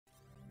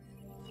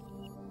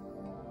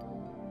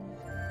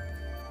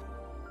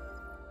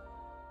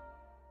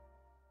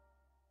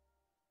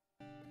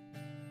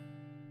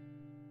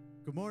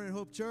Good morning,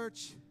 Hope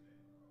Church.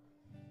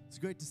 It's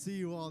great to see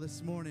you all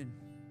this morning.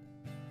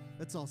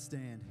 Let's all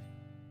stand.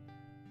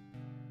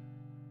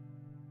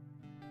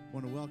 I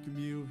want to welcome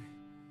you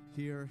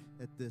here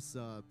at this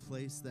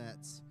place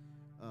that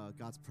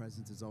God's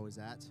presence is always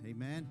at.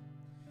 Amen.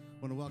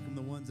 I want to welcome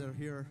the ones that are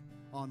here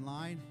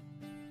online.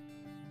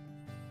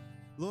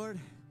 Lord,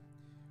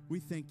 we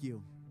thank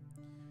you.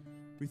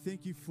 We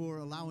thank you for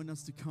allowing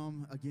us to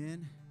come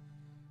again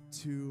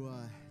to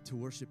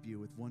worship you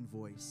with one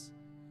voice,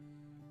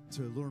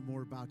 to learn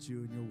more about you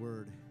and your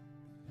word.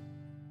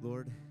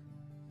 Lord,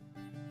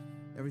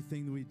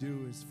 everything that we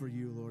do is for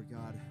you, Lord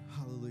God.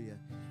 Hallelujah.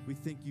 We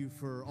thank you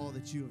for all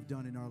that you have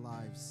done in our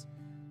lives.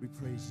 We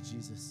praise you,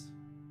 Jesus.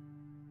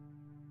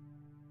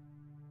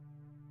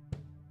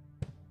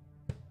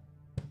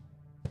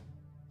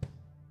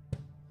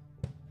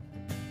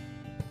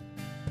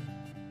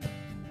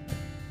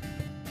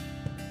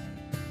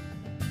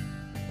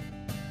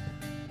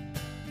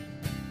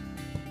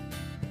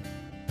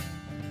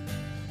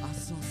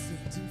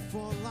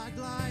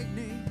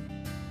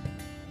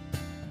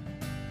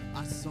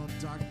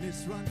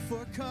 Darkness run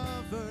for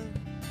cover,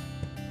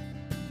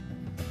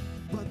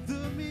 but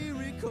the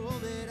miracle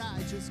that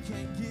I just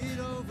can't get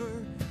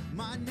over,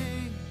 my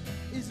name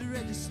is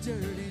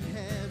registered in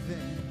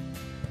heaven.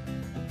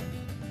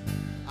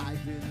 I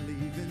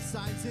believe in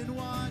signs and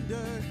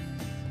wonders.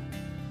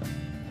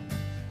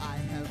 I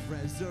have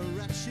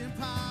resurrection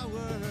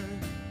power.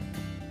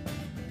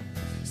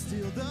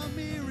 Still the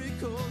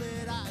miracle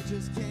that I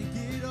just can't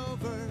get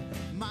over,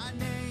 my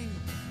name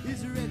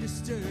is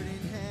registered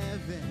in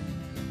heaven.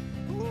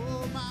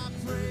 Oh, my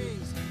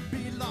praise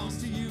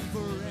belongs to you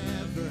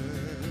forever.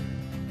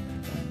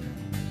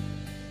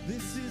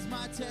 This is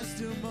my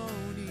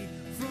testimony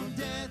from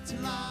death to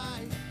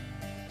life.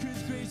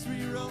 'Cause grace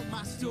rewrote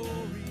my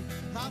story.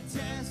 I'll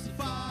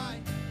testify.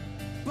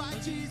 By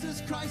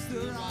Jesus Christ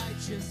the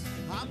righteous,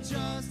 I'm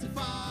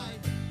justified.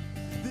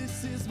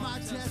 This is my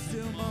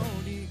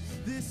testimony.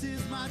 This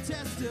is my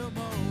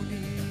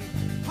testimony.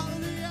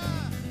 Hallelujah.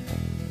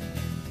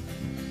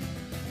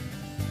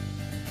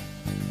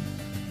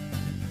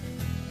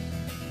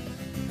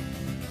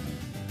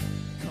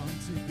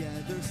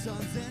 Together,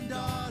 sons and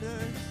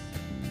daughters,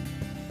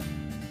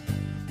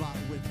 bought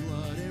with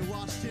blood and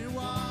washed in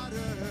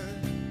water.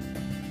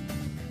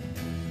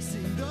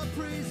 Sing the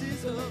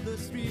praises of the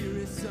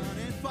Spirit, Son,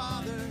 and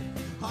Father.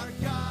 Our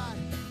God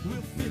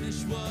will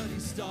finish what He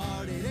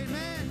started.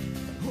 Amen.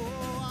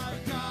 Oh, our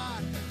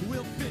God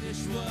will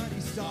finish what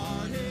He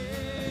started.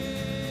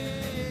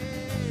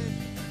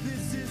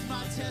 This is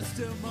my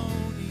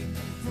testimony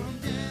from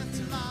death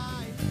to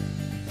life.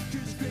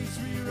 'Cause grace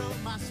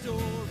rewrote my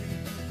story.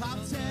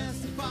 I'll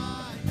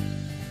testify.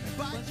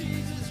 By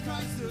Jesus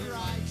Christ the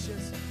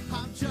righteous,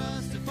 I'm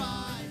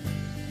justified.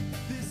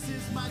 This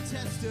is my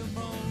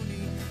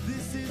testimony.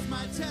 This is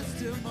my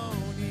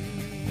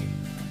testimony.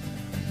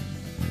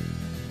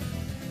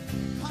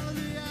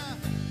 Hallelujah.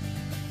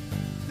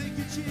 Thank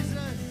you,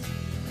 Jesus.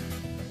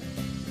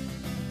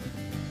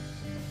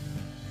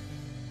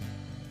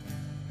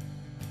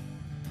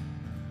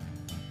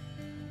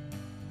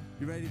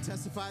 You ready to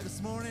testify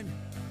this morning?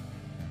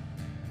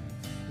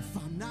 If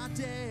I'm not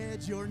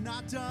dead, you're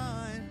not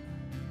done.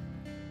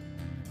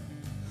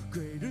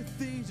 Greater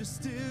things are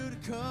still to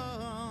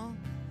come.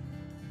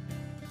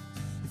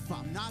 If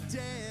I'm not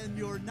dead,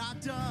 you're not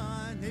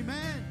done.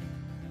 Amen.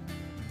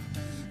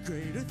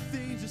 Greater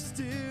things are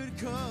still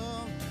to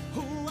come.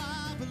 Oh,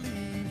 I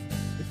believe.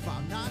 If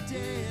I'm not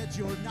dead,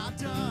 you're not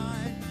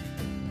done.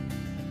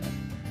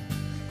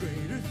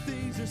 Greater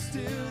things are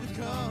still to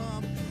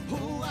come.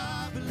 Oh,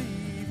 I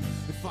believe.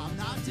 If I'm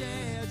not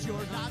dead,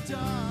 you're not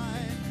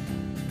done.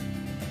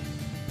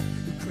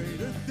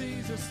 Greater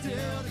things are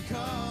still to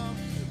come.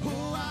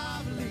 Oh,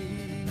 I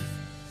believe.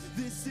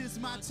 This is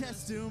my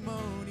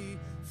testimony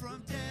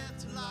from death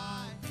to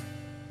life.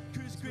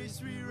 'Cause grace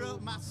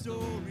rewrote my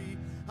story.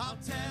 I'll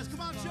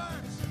come on,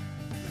 church.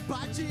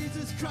 By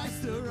Jesus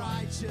Christ the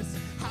righteous,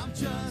 I'm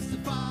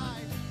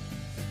justified.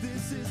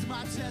 This is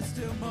my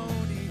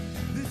testimony.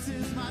 This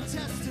is my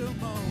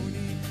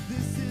testimony.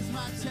 This is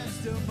my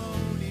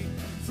testimony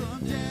from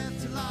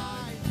death to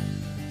life.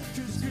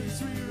 'Cause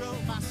grace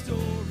rewrote my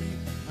story.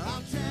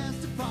 I'll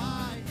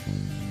testify.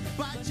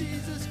 By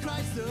Jesus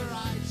Christ the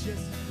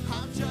righteous,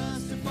 I'm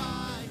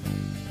justified.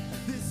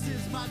 This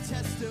is my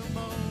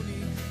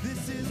testimony.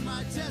 This is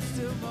my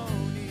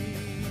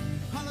testimony.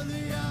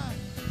 Hallelujah.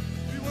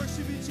 We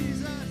worship you,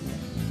 Jesus.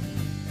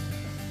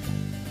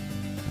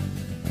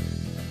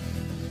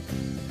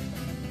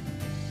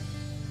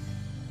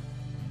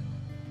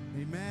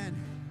 Amen.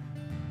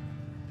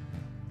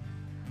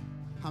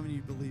 How many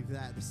of you believe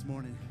that this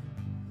morning?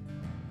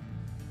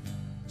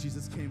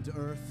 Jesus came to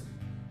earth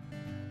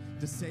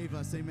to save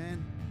us.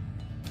 Amen.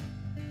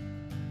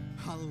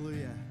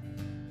 Hallelujah.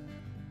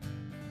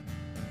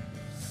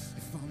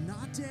 If I'm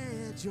not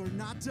dead, you're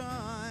not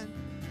done.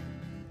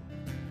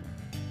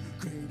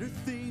 Greater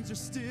things are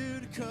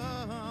still to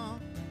come.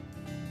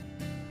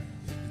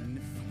 And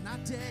if I'm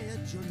not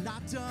dead, you're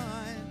not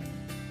done.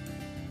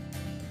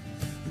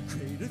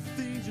 Greater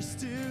things are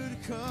still to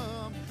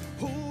come.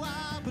 Oh,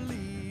 I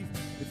believe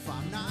if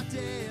I'm not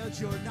dead,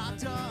 you're not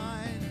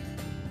done.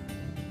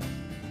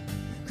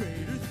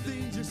 Greater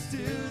things are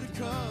still to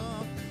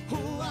come.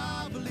 Oh,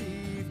 I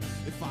believe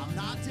if I'm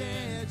not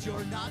dead,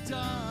 you're not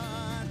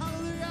done.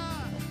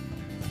 Hallelujah.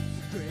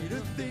 Greater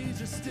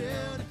things are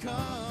still to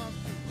come.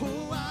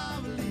 Oh, I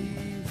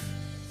believe.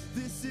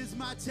 This is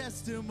my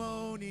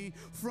testimony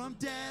from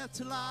death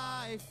to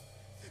life.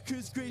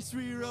 'Cause grace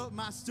rewrote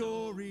my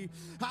story.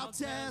 I'll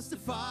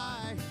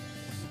testify.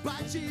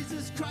 By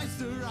Jesus Christ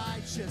the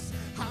righteous,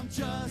 I'm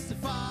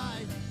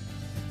justified.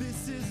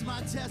 This is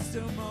my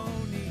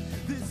testimony.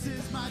 This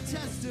is my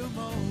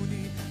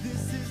testimony.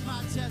 This is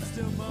my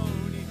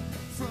testimony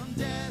from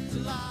death to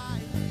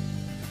life.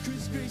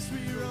 'Cause grace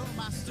rewrote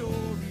my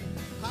story.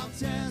 I'll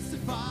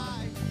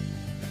testify.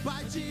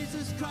 By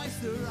Jesus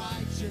Christ the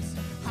righteous,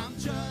 I'm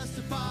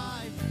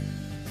justified.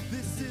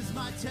 This is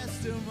my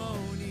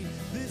testimony.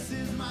 This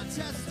is my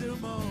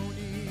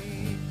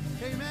testimony.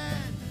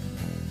 Amen.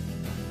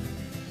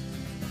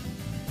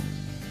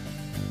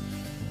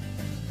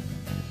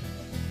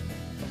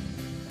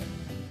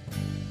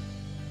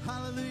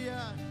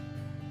 Hallelujah.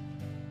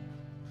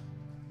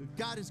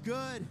 God is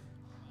good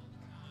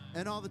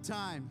and all the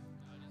time.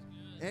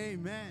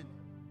 Amen.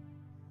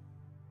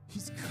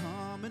 He's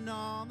coming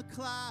on the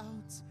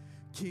clouds.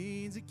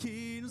 Kings and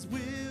kingdoms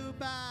will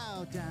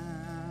bow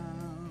down.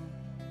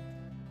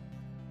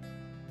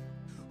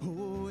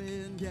 Oh,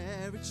 and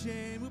every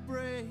chain will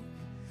break.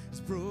 His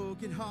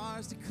broken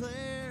hearts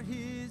declare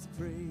his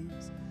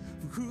praise.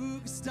 For who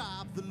can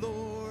stop the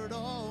Lord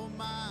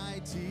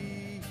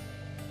Almighty?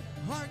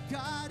 Our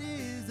God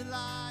is the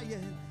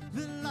Lion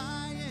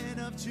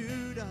of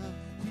Judah.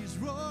 He's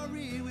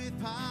roaring with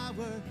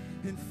power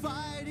and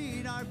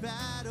fighting our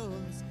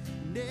battles.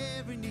 And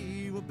every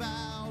knee will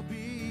bow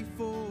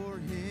before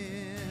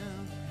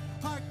him.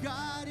 Our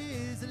God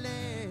is the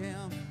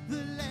Lamb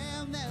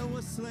that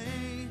was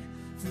slain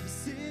for the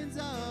sins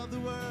of the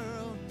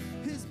world.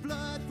 His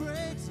blood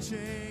breaks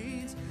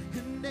chains,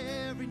 and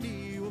every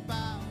knee will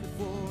bow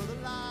before the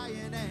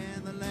Lion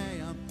and the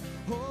Lamb.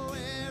 Oh,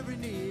 every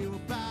knee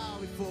will bow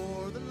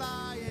before the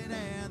Lion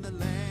and the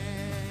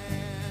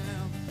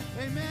Lamb.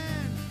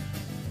 Amen.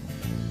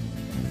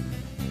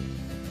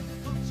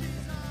 Oh,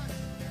 Jesus.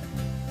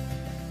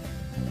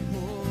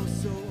 Oh,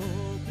 so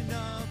open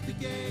up the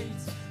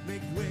gates,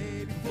 make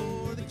way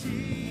before the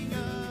King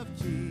of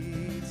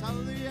Kings.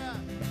 Hallelujah.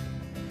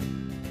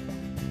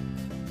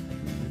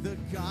 The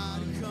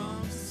God who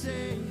comes to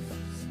save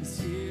is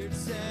here to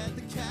set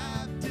the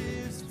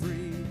captives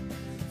free.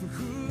 For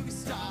who can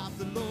stop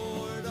the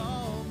Lord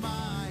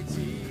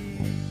Almighty?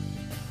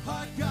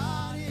 Our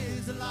God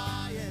is a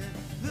Lion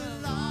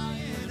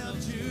of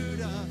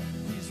Judah.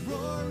 He's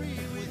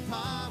roaring with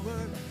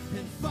power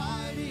and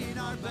fighting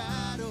our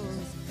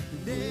battles.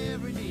 And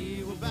every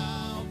knee will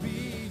bow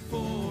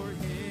before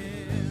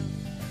him.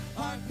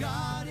 Our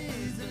God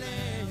is the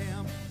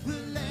Lamb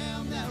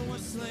that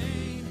was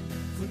slain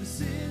for the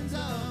sins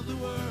of the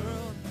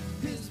world.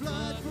 His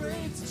blood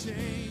breaks the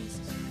chains,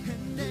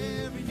 and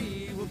every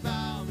knee will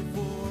bow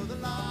before the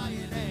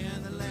Lion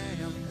and the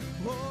Lamb.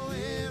 Oh,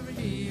 every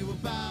knee will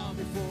bow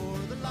before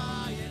the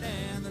Lion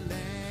and the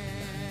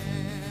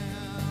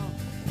Lamb.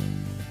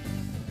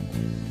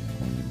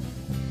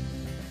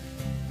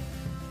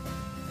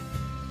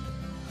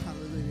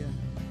 Hallelujah.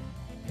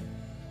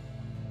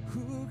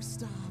 Who can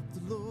stop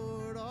the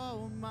Lord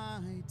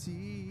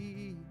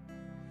Almighty?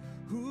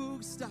 Who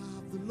can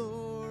stop the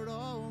Lord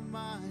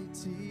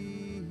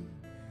Almighty?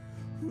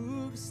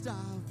 Who can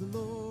stop the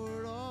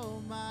Lord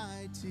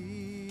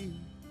Almighty?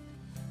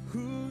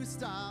 Who can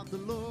stop the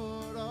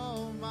Lord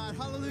Almighty?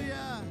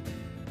 Hallelujah.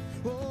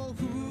 Oh,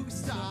 who can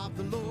stop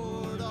the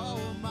Lord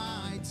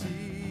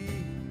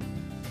Almighty?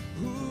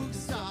 Who can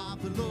stop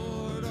the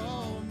Lord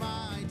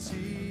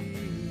Almighty?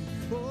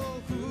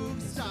 Oh, who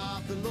can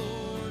stop the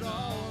Lord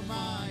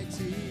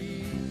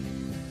Almighty?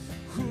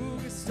 Who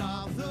can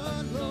stop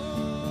the Lord?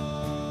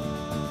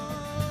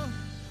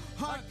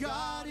 Our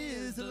God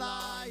is the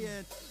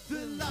Lion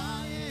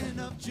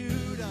of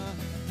Judah.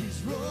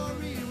 He's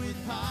roaring with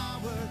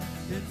power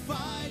and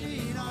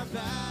fighting our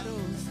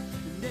battles.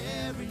 And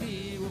every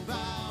knee will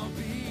bow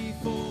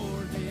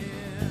before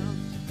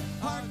him.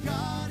 Our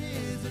God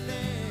is the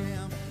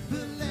Lamb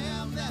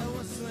that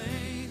was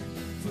slain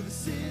for the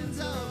sins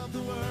of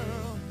the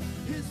world.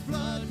 His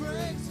blood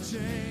breaks the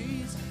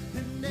chains,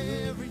 and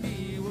every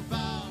knee will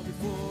bow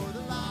before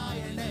the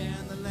Lion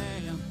and the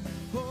Lamb.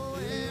 Oh,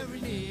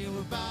 every knee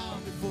will bow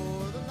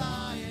before the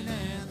Lion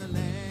and the Lamb.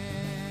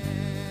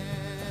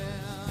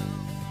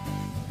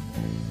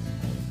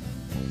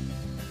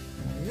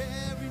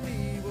 Every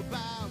knee will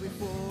bow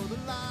before the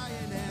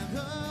Lion and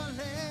the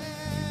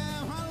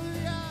Lamb.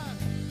 Hallelujah.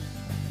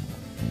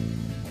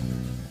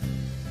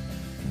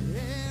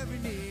 Every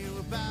knee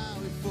will bow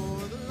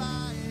before the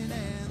Lion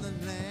and the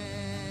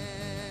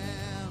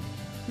Lamb.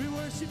 We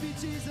worship you,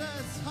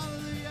 Jesus.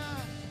 Hallelujah.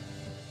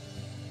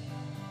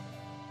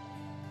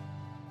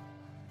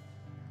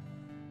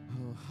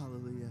 Oh,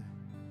 hallelujah.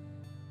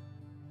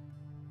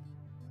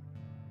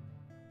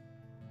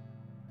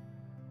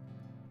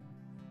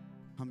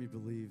 How many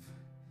believe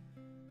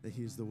that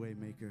He is the way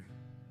maker?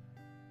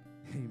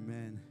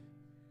 Amen.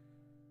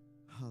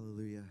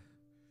 Hallelujah.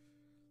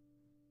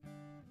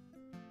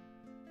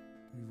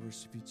 We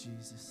worship you,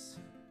 Jesus.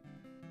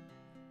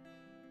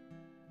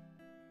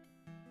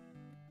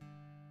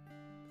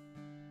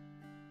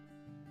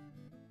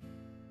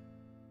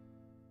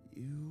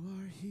 You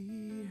are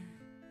here,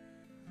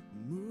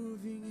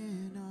 moving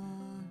in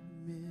our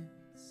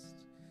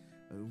midst.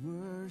 I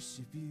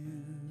worship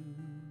you.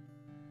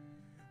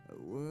 I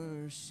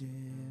worship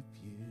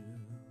you.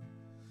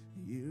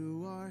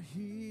 You are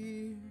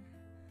here,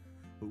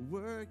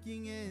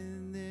 working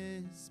in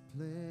this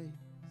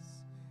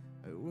place.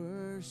 I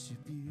worship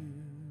you.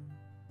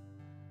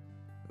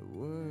 I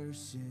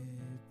worship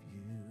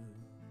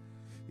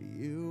you.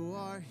 You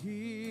are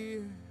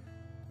here,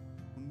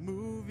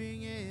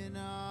 moving in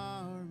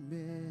our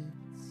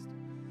midst.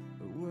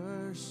 I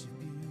worship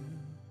you.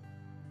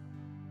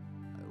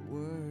 I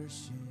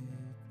worship you.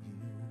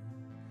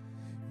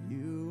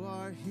 You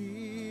are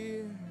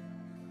here,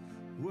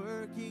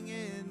 working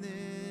in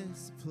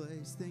this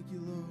place. Thank you,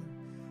 Lord.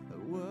 I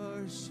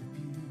worship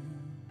you.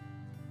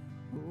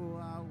 Oh,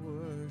 I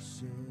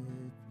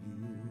worship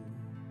you.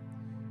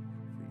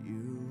 For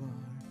you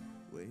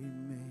are way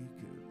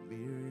maker,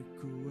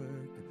 miracle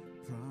worker,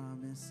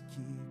 promise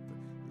keeper,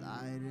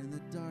 light in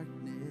the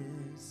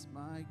darkness.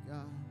 My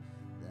God,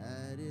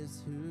 that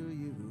is who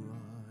you are.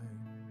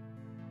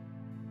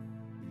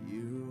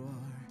 You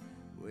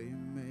are way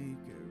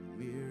maker,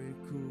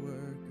 miracle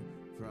worker,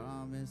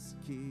 promise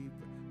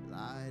keeper,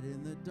 light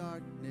in the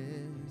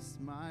darkness.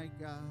 My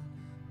God,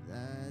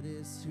 that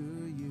is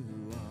who you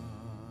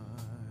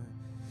are.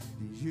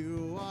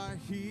 You are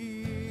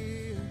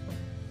here,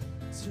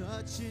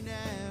 touching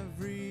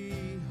every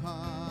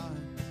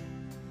heart.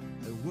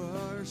 I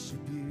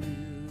worship you.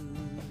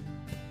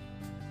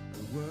 I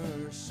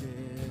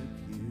worship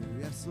you.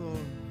 Yes,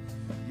 Lord.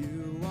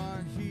 You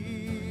are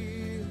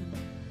here,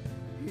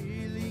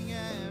 healing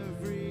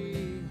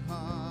every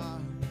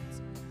heart.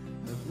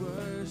 I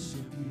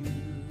worship you.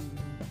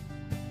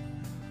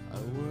 I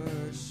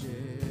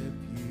worship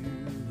you.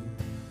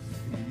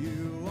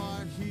 You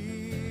are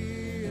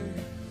here,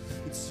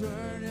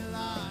 turning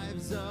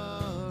lives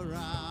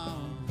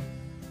around.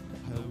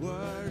 I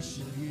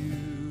worship you.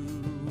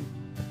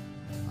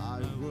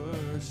 I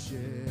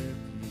worship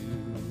you.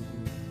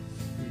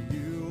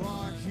 You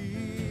are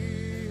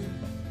here,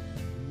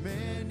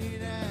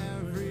 mending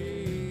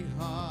every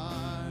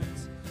heart.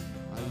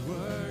 I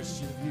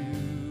worship you.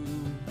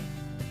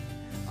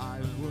 I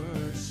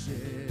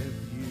worship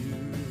you.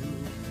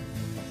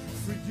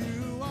 For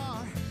you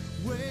are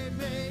way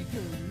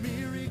maker,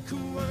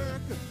 miracle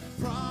worker,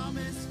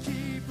 promise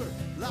keeper,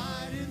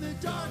 light in the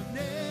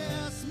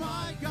darkness.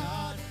 My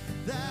God,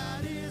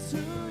 that is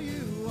who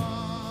you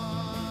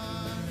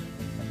are.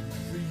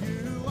 For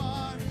you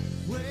are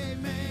way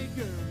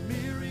maker,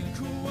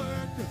 miracle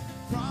worker,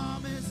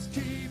 promise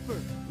keeper,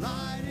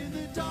 light in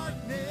the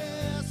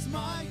darkness.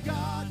 My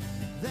God,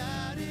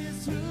 that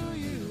is who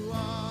you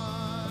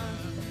are.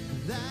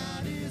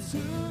 That is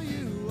who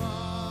you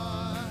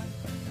are.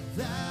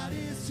 That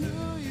is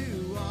who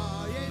you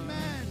are.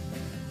 Amen.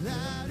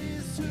 That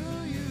is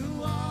who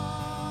you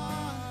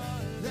are.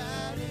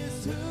 That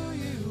is who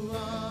you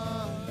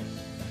are.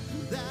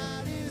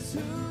 That is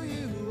who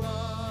you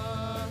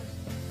are.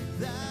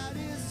 That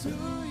is who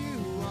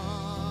you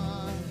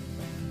are.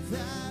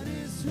 That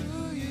is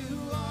who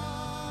you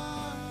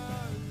are.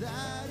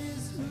 That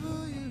is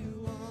who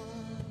you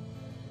are.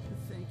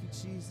 Thank you,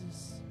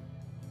 Jesus.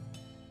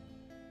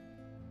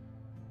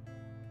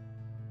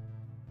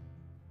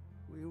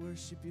 We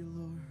worship you,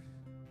 Lord.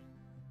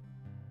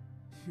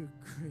 You're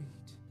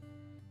great.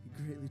 You're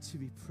greatly to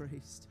be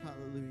praised.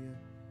 Hallelujah.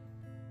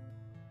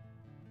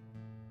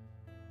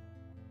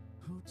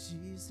 Oh,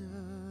 Jesus,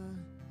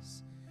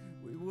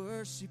 we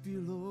worship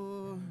you,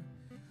 Lord,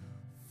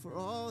 for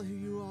all who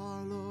you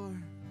are,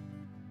 Lord.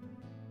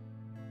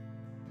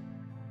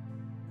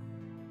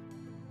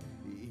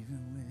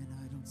 Even when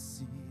I don't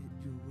see it,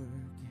 you're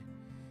working.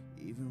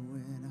 Even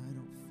when I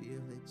don't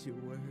feel it,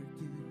 you're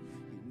working.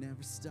 You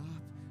never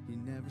stop. You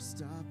never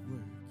stop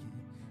working.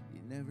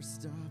 You never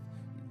stop.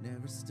 You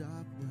never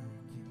stop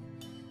working.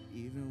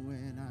 Even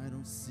when I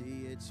don't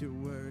see it, you're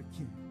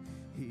working.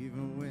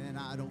 Even when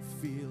I don't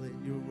feel it,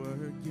 you're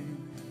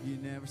working. You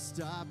never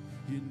stop.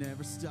 You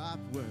never stop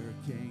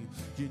working.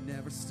 You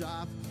never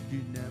stop.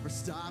 You never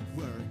stop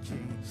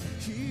working.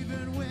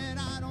 Even when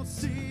I don't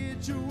see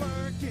it, you're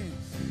working.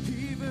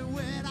 Even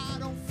when I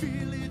don't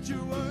feel it,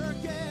 you're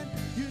working.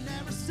 You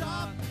never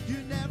stop.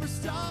 You never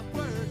stop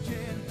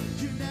working.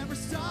 You never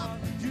stop.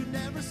 You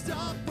never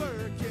stop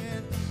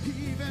working.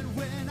 Even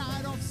when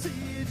I don't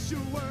see it,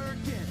 you're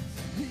working.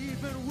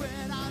 Even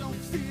when I don't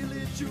feel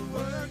it, you're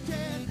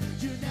working.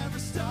 You never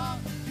stop.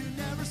 You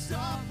never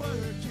stop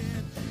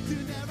working. You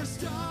never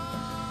stop.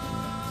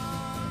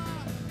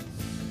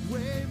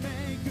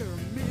 Waymaker,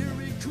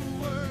 miracle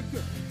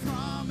worker,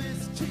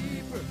 promise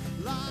keeper,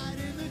 light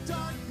in the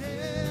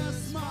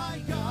darkness.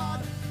 My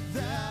God,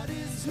 that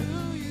is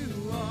who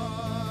you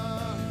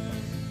are.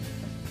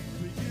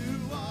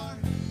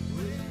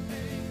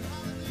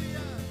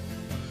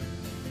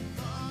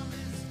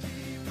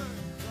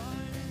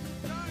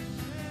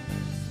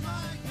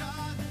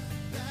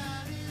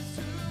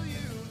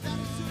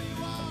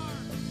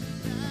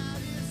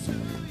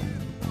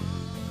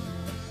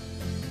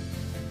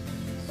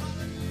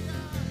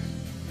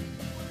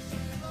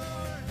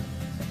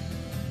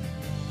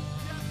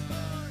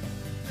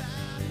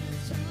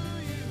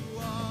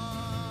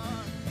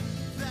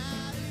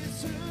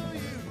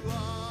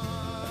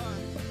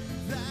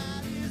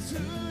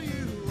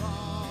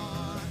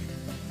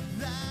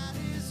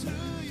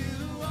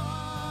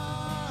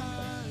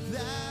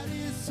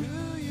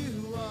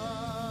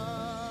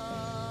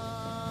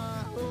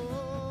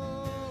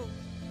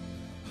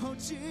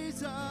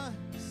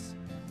 Jesus.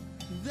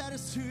 That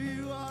is who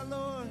you are,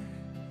 Lord.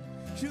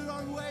 You're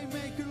our way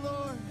maker,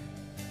 Lord.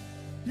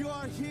 You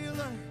are our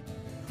healer,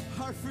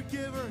 our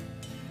forgiver.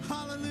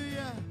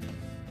 Hallelujah.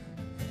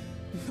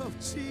 Oh,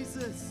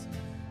 Jesus.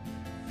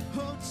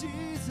 Oh,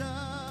 Jesus.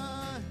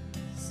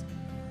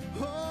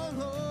 Oh,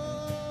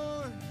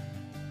 Lord.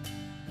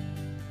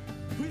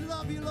 We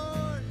love you,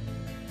 Lord.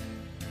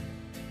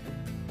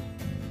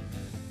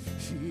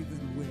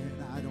 Even when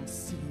I don't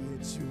see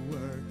it, you're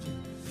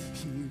working.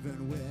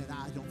 Even when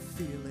I don't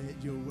feel it,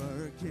 you're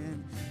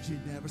working. You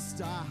never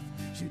stop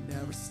working. You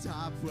never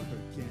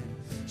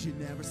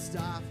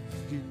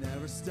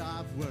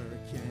stop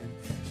working.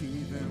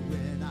 Even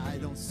when I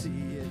don't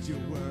see it,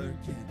 you're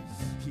working.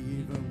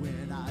 Even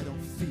when I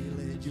don't feel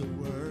it, you're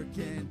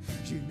working.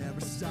 You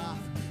never stop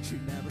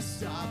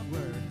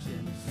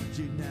working.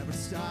 You never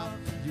stop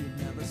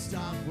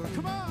working.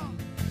 Come on!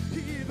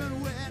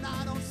 Even when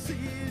I don't see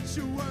it,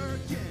 you're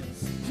working.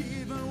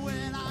 Even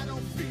when I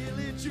don't feel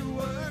it, you're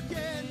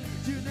working.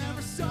 You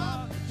never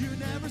stop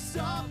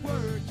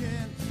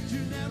working. You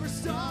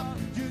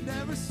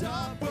never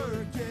stop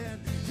working.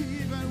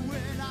 Even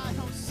when I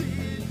don't see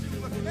it,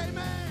 you're working.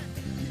 Amen.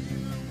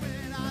 Even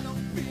when I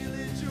don't feel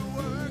it, you're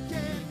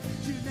working.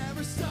 You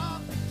never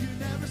stop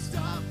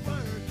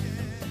working.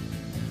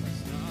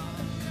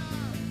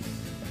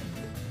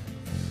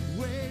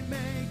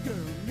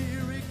 Waymaker,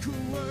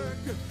 miracle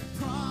worker,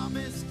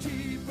 promise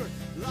keeper,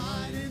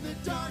 light in the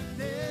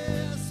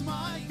darkness,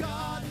 my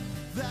God,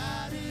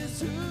 that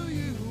is who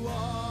you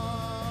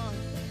are.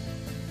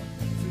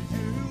 For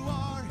you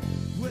are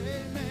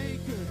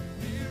waymaker,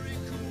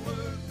 miracle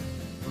worker,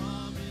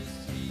 promise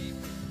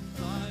keeper,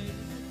 light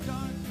in the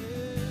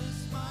darkness,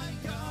 my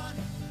God,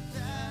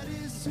 that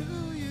is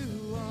who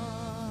you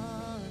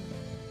are.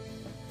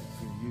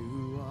 For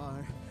you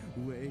are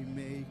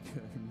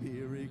waymaker,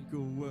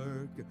 miracle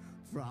worker,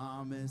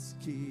 promise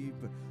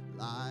keeper,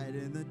 light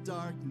in the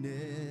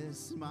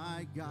darkness,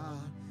 my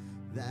God,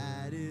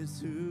 that is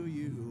who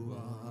you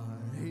are.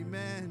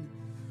 Amen.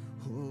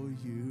 Oh,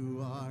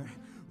 you are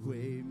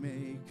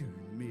waymaker,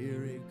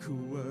 miracle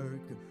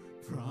worker,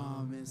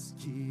 promise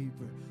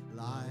keeper,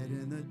 light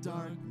in the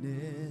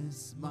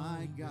darkness,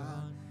 my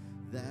God,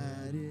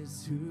 that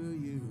is who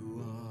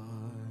you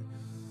are.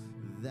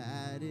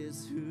 That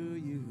is who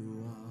you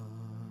are.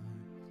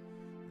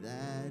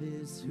 That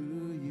is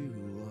who you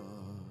are.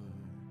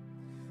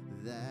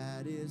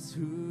 That is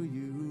who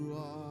you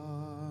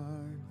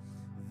are.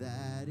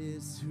 That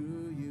is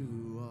who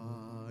you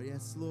are.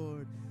 Yes,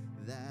 Lord.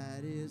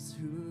 That is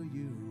who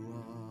you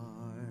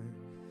are.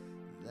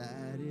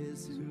 That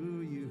is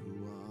who you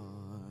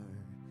are.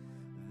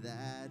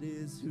 That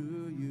is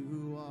who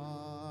you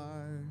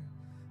are.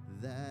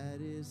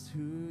 That is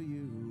who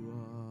you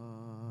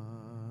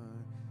are.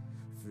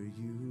 For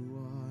you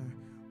are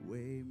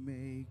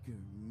waymaker,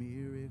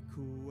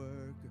 miracle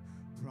worker,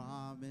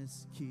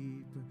 promise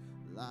keeper,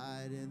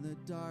 light in the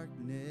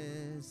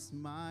darkness,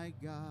 my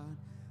God,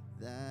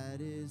 that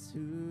is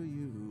who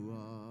you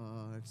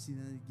are. Sing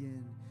that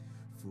again.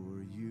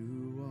 For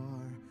you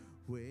are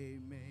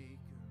waymaker,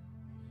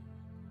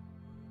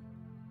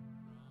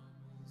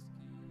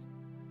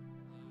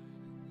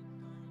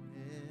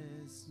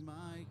 yes,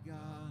 my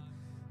God,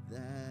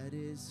 that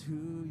is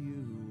who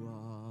you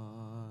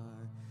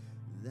are.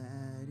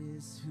 That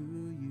is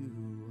who you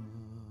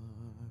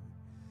are.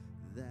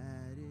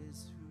 That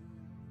is who.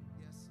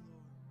 Yes,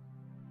 Lord.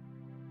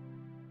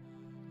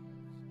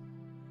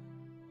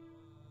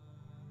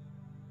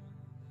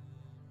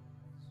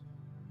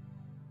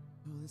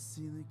 Oh, let's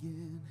sing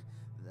again.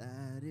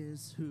 That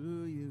is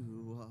who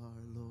you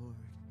are, Lord.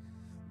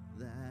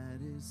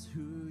 That is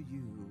who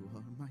you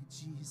are, my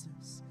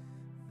Jesus.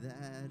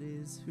 That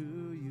is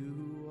who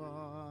you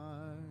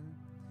are.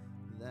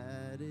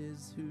 That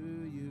is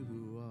who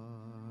you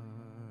are.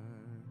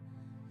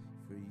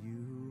 For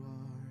you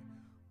are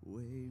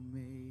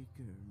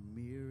waymaker,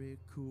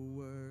 miracle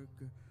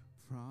worker,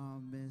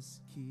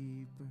 promise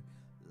keeper,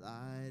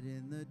 light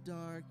in the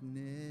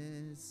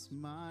darkness,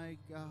 my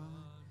God.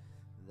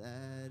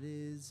 That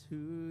is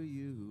who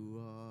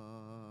you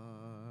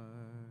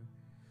are.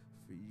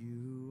 For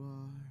you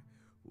are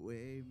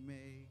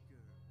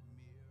waymaker,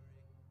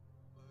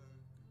 miracle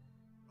worker,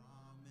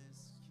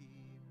 promise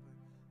keeper,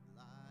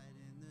 light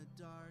in the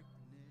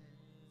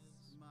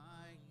darkness,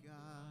 my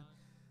God.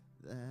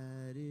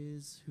 That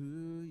is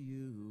who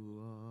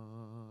you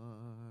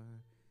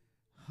are.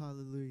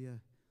 Hallelujah.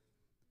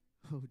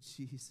 Oh,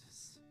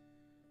 Jesus.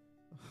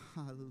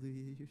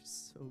 Hallelujah. You're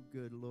so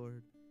good,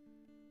 Lord.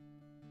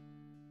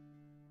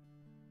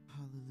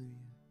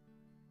 Hallelujah.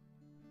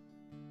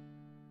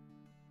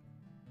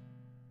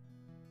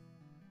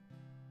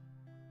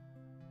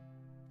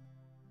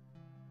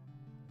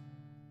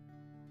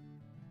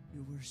 We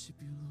worship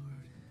you, Lord.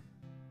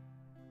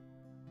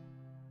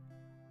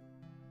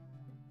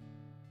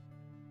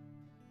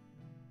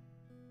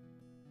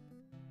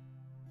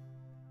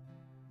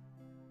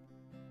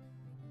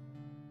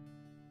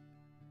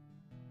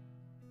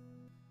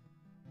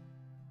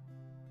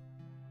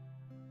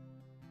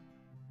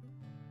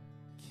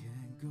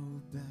 Can't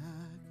go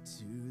back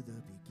to the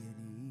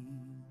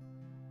beginning.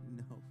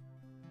 No.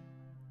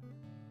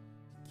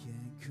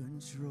 Can't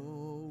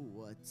control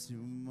what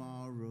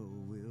tomorrow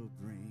will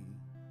bring.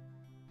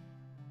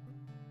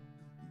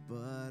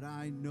 But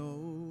I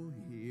know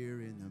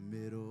here in the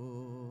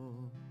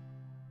middle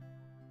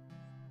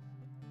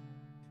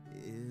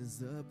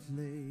is a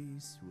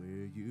place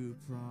where you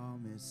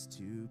promised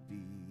to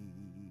be.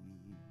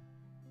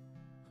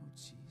 Oh,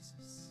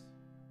 Jesus.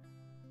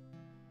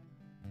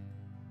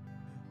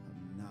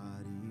 I'm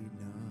not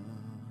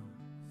enough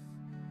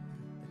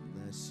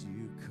unless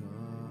you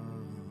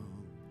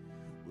come.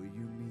 Will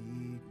you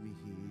meet me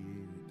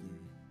here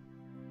again?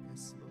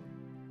 Yes, Lord.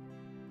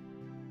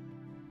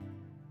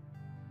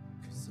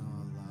 'Cause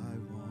all I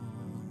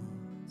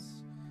want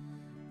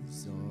is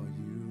all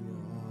you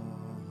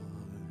are.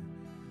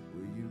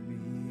 Will you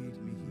meet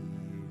me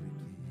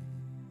here again?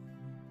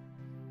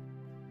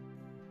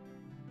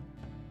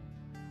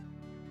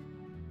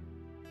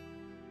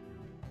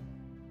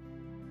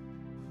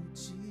 Oh,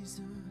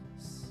 Jesus.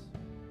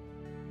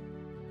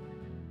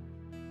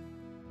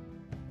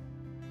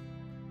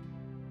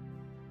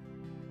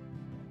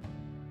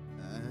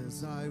 As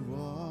I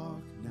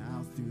walk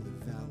now through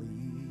the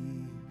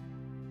valley,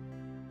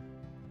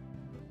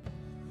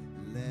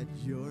 let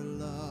your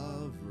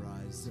love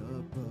rise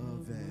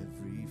above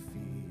every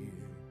fear.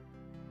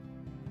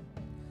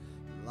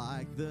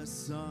 Like the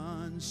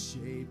sun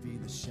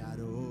shaping the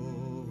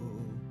shadow,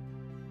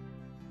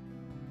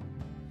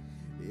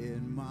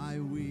 in my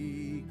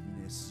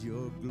weakness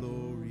your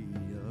glory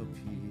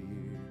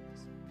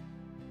appears.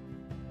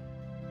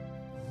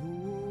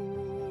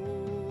 Oh,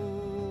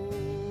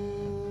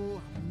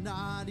 I'm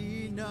not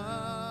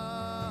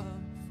enough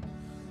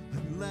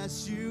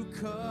unless you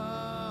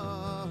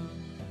come.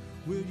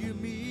 Will you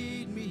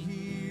meet me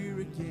here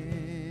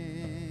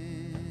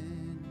again?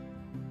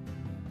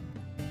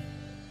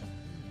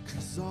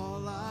 'Cause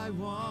all I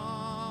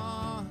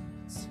want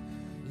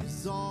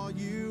is all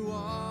you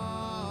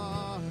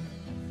are.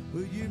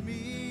 Will you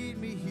meet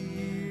me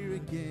here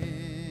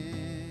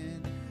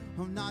again?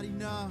 I'm not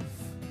enough.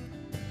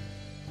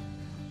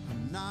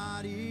 I'm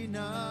not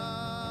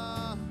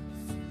enough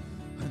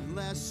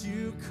unless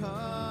you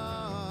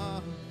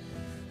come.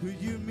 Will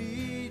you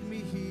meet me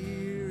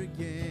here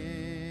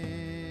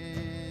again?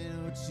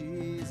 Oh,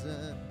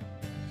 Jesus.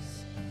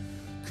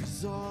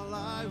 'Cause all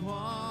I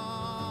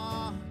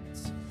want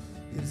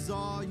is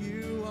all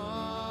you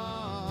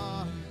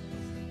are.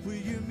 Will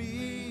you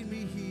meet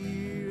me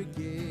here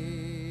again?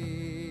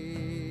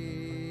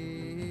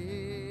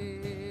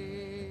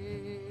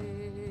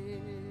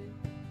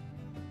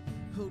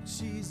 Oh,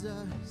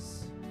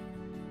 Jesus.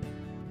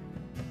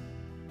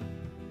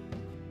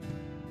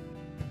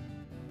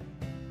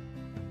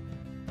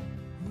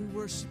 We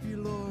worship you,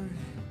 Lord.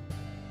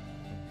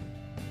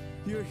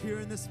 You're here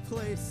in this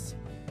place.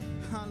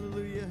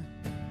 Hallelujah.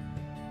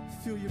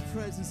 Feel your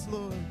presence,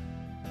 Lord.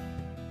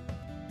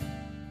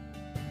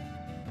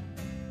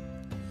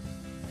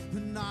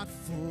 Not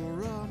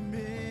for a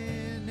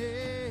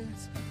minute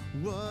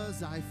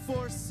was I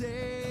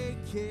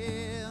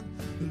forsaken.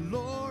 The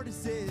Lord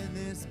is in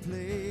this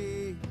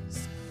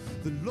place.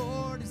 The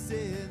Lord is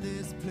in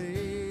this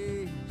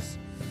place.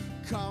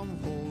 Come,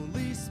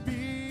 Holy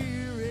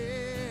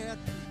Spirit,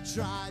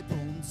 dry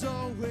bones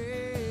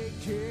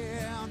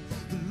awaken.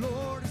 The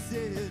Lord is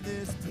in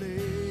this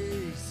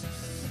place.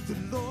 The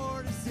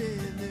Lord is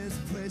in this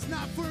place.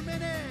 Not for a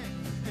minute,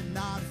 and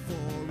not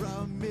for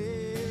a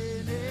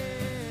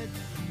minute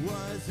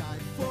was I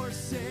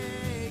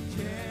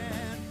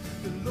forsaken.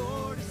 The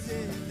Lord is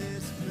in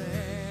this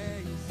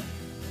place.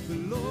 The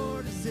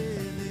Lord is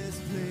in this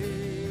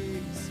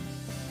place.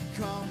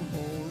 Come,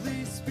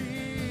 Holy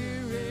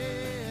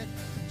Spirit,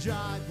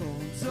 dry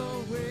bones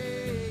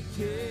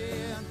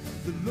awaken.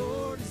 The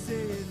Lord is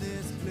in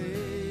this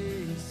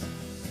place.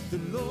 The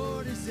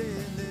Lord is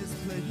in this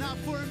place. Not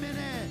for a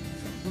minute,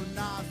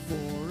 not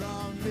for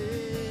a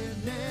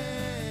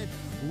minute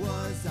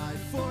was I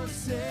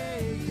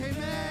forsaken.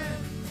 Amen.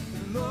 The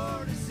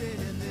Lord is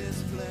in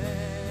this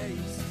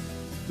place.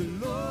 The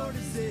Lord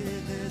is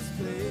in this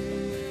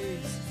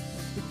place.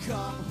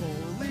 Come,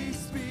 Holy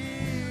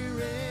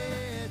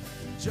Spirit,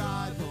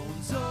 dry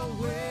bones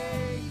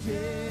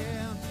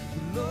awaken.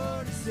 The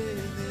Lord is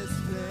in this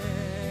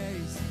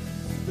place.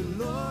 The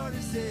Lord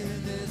is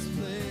in this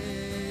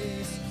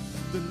place.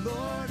 The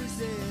Lord is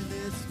in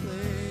this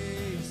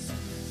place.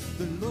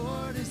 The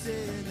Lord is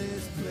in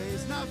this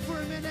place. Not for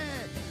a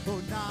minute,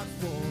 oh, not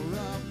for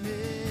a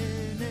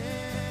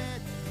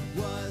minute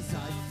was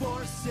I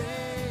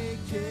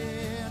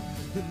forsaken.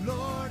 The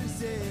Lord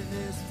is in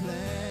this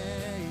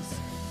place.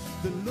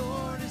 The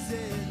Lord is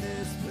in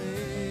this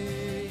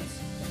place.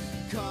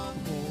 Come,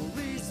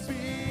 Holy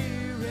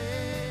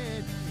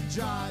Spirit,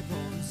 dry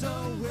bones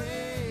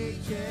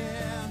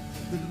awaken.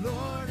 The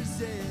Lord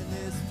is in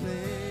this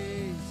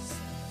place.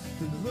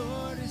 The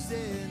Lord is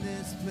in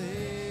this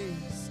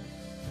place.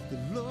 The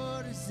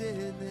Lord is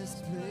in this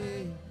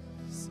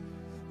place.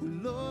 The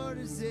Lord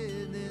is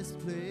in this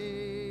place.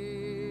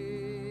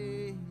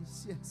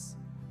 Yes.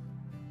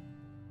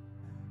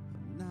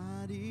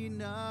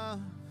 enough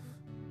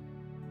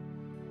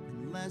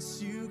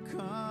unless you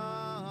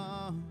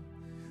come.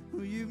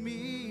 Will you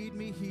meet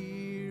me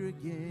here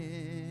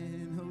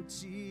again, oh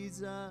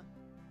Jesus?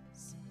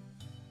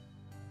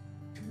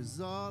 'Cause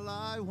all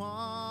I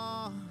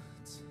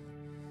want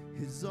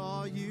is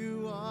all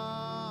you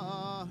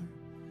are.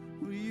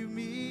 Will you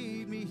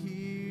meet me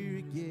here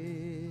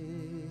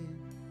again?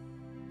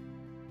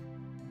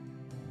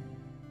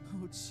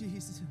 Oh,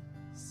 Jesus.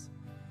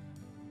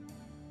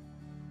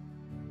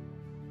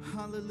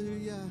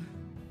 Hallelujah.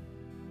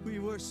 We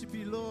worship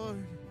you,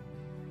 Lord.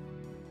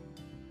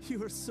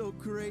 You are so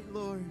great,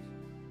 Lord.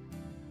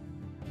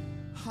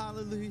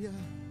 Hallelujah.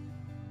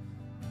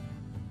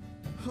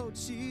 Oh,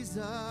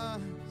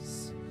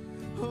 Jesus.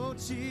 Oh,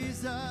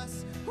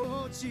 Jesus.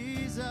 Oh,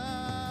 Jesus.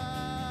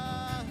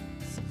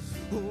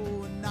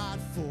 Oh, not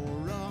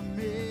for a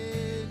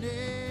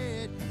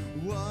minute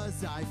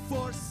was I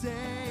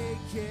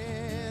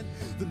forsaken.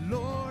 The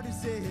Lord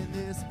is in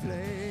this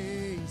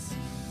place.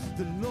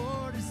 The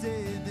Lord is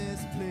in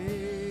this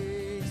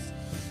place.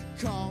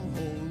 Come,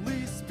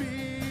 Holy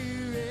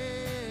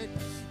Spirit,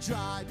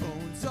 dry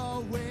bones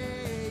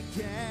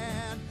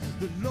awaken.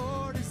 The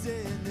Lord is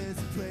in this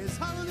place.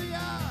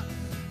 Hallelujah.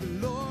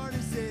 The Lord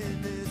is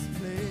in this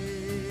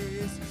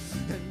place.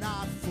 And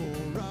not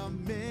for a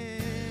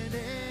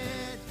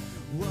minute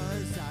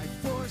was I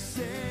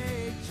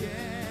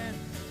forsaken.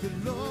 The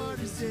Lord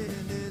is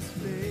in this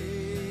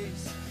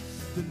place.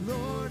 The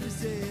Lord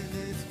is in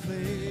this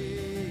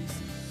place.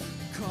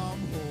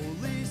 Come,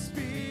 Holy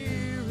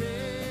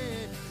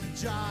Spirit,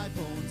 dry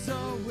bones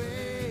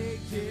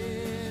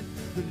awaken.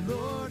 The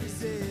Lord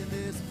is in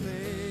this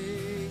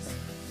place.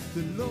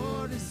 The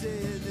Lord is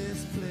in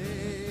this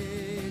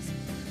place.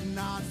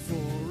 Not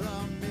for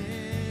a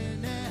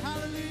minute.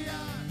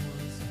 Hallelujah.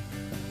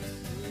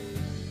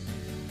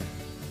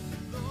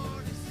 The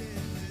Lord is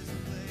in this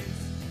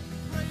place.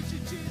 Praise you,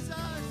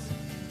 Jesus.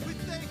 We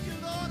thank you,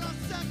 Lord.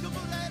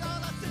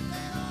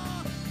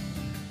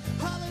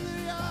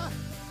 Hallelujah.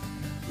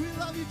 We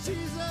love you,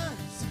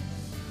 Jesus.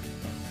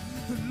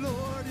 The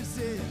Lord is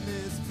in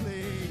this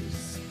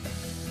place.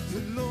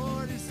 The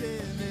Lord is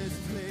in this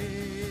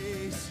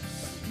place.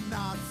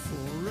 Not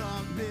for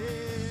a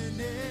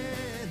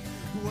minute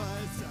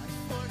was I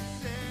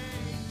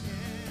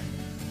forsaken.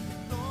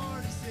 The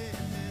Lord is in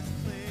this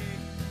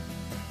place.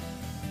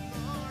 The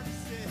Lord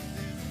is in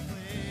this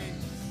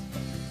place.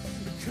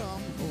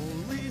 Come,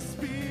 Holy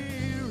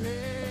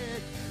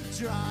Spirit,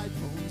 dry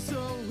bones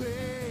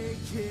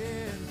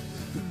awaken.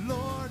 The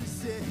Lord is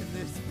in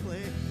this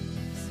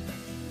place.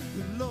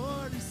 The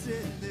Lord is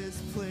in this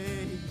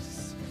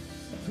place.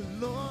 The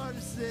Lord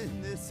is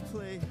in this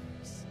place.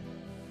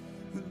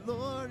 The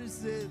Lord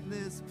is in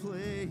this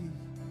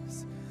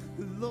place.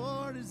 The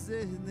Lord is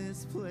in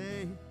this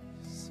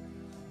place.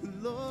 The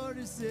Lord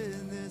is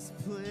in this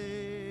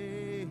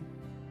place.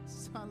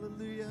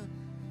 Hallelujah.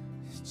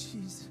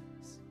 Jesus.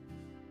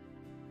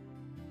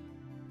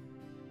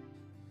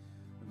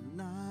 I'm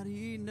not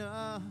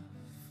enough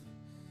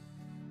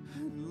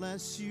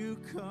unless you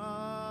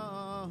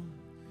come.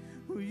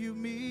 Will you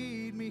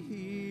meet me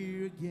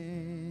here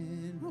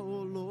again,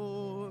 oh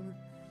Lord?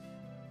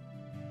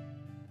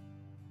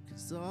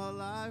 'Cause all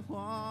I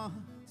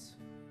want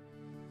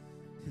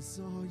is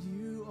all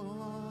you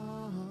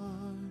are.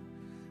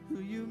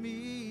 Will you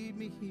meet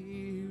me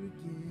here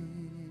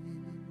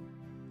again?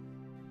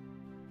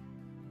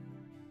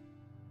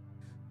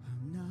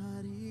 I'm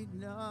not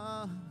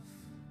enough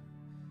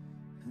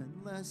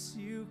unless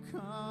you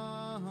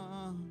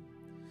come.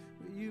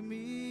 Will you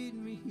meet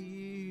me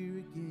here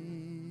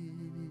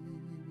again?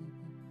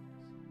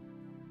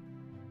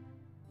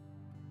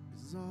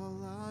 'Cause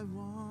all I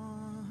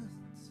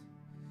want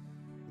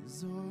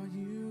is all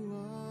you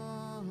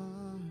are.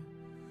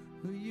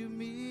 Will you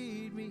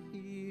meet me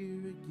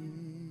here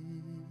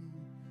again?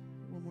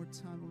 One more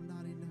time. I'm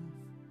not enough.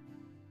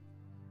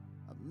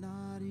 I'm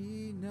not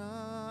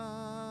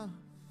enough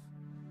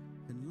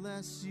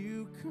unless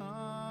you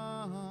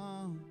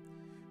come.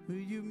 Will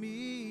you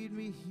meet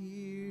me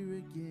here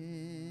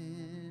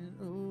again,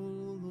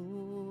 oh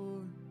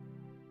Lord?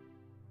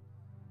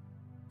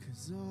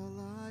 'Cause all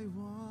I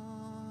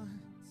want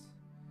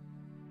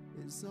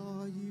is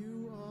all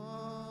you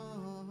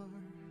are.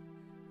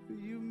 Will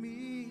you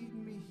meet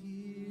me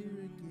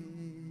here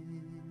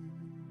again?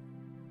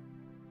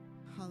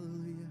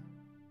 Hallelujah.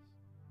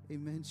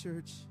 Amen,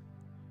 church.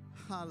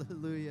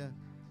 Hallelujah.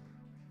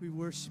 We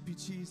worship you,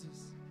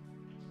 Jesus.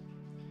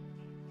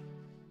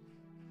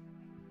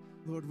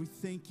 Lord, we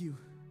thank you.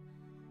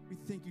 We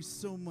thank you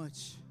so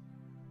much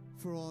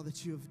for all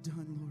that you have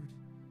done, Lord,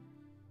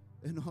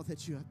 and all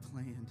that you have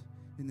planned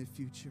in the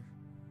future.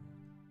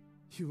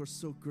 You are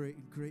so great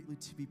and greatly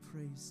to be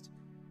praised.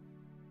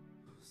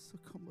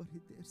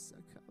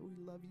 We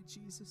love you,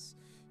 Jesus.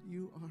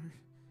 You are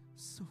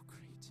so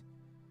great.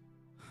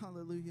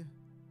 Hallelujah.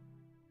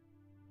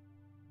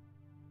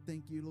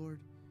 Thank you,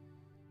 Lord.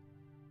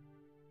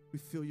 We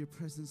feel your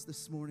presence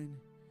this morning.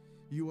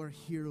 You are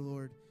here,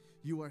 Lord.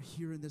 You are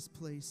here in this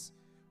place,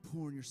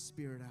 pouring your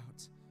spirit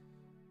out.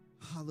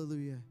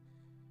 Hallelujah.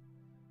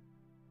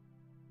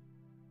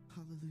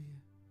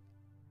 Hallelujah.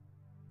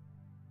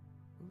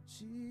 Oh,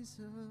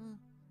 Jesus.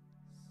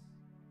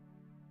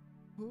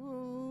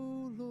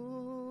 Oh,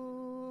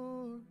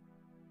 Lord.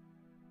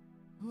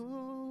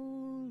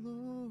 Oh,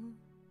 Lord.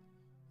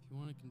 If you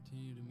want to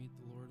continue to meet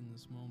the Lord in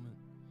this moment,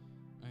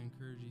 I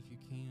encourage you, if you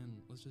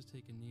can, let's just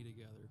take a knee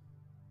together.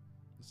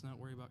 Let's not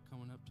worry about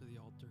coming up to the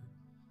altar.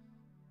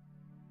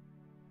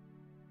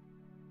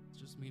 Let's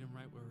just meet Him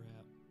right where we're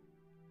at.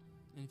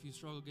 And if you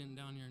struggle getting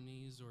down on your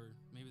knees, or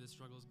maybe the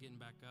struggle is getting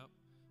back up,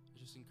 I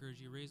just encourage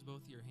you, raise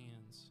both your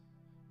hands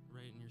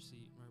right in your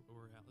seat, right where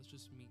we're at. Let's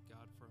just meet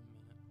God for a minute.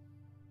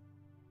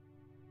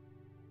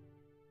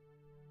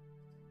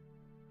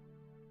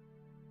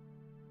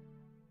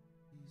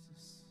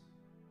 Jesus.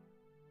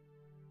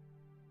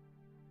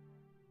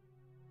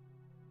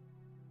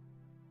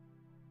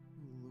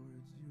 Oh,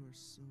 Lord, you are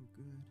so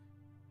good.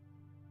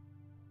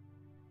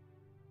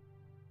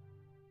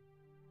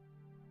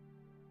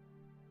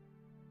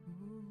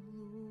 Oh,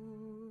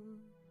 Lord,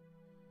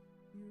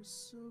 you're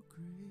so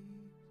great.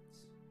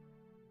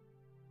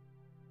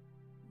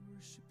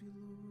 Worship you,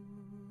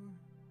 Lord.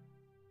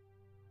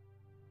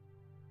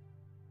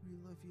 We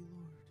love you,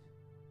 Lord.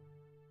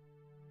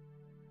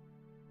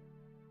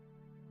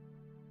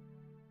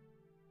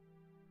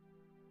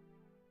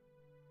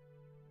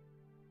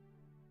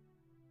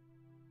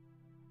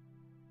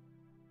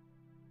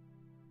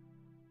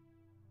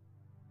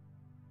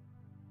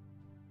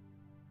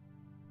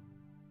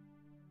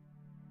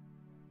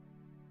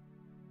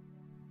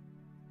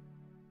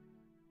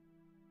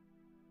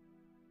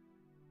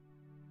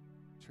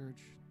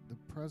 Church, the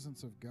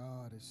presence of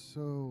God is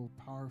so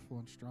powerful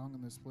and strong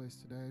in this place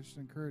today. I just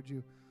encourage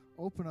you,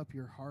 open up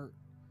your heart.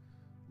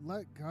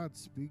 Let God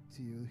speak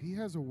to you. He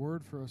has a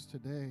word for us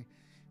today.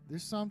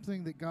 There's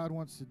something that God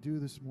wants to do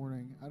this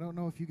morning. I don't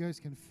know if you guys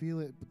can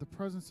feel it, but the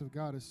presence of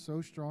God is so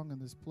strong in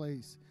this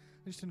place.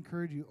 I just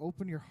encourage you,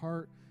 open your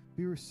heart,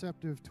 be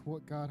receptive to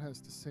what God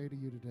has to say to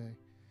you today.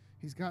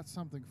 He's got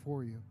something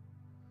for you.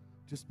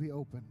 Just be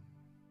open.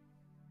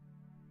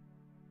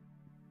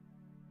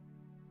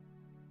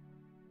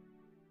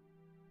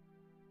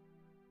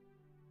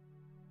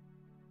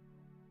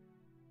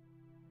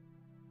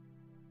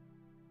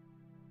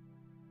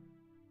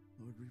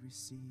 Lord, we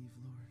receive,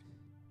 Lord.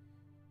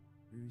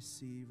 We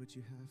receive what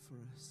you have for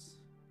us.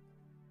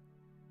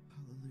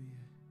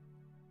 Hallelujah.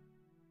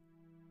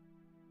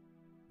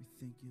 We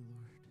thank you,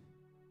 Lord.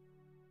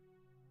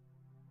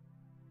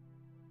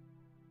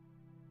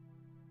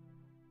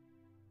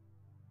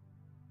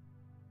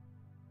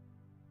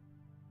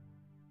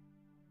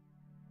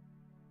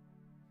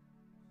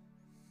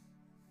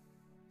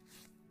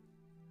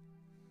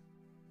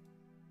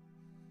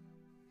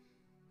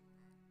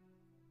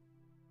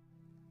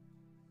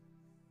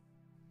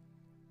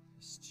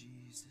 Yes,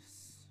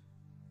 Jesus.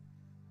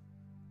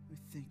 We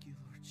thank you,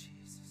 Lord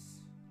Jesus.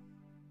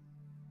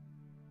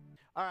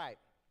 All right.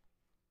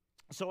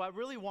 So I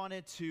really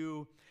wanted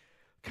to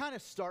kind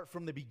of start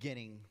from the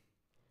beginning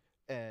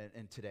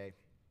and today.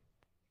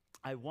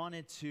 I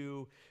wanted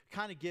to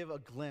kind of give a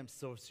glimpse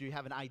so you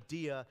have an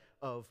idea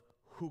of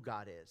who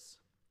God is.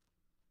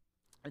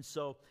 And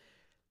so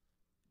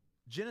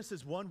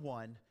Genesis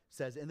 1:1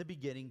 says, in the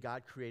beginning,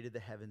 God created the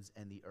heavens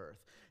and the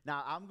earth.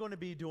 Now, I'm going to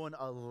be doing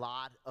a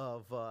lot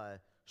of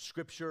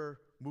scripture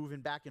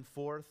moving back and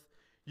forth.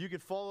 You can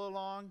follow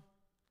along,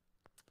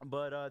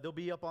 but they'll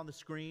be up on the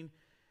screen.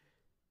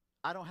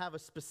 I don't have a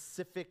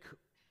specific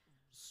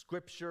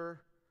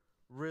scripture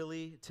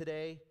really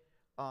today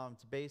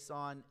to base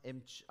on.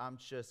 I'm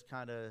just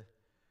kind of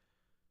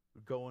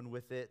going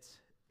with it.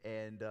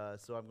 And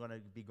so I'm going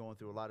to be going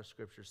through a lot of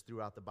scriptures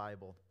throughout the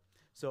Bible.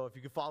 So if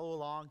you could follow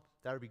along,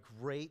 that would be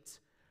great.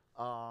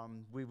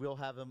 We will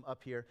have them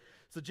up here.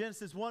 So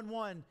Genesis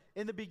 1:1,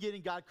 in the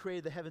beginning, God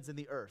created the heavens and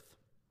the earth.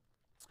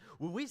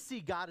 When we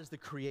see God as the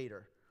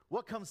creator,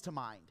 what comes to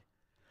mind?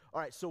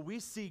 All right, so we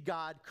see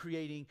God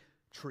creating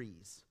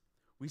trees.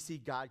 We see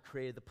God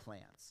created the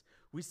plants.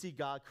 We see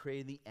God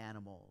creating the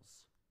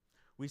animals.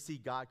 We see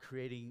God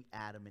creating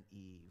Adam and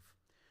Eve.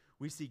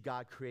 We see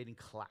God creating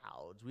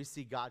clouds. We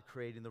see God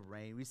creating the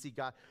rain. We see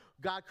God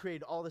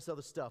created all this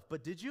other stuff.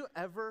 But did you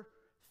ever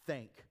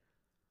think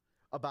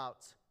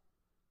about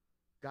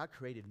God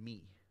created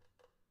me?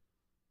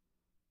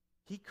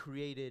 He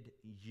created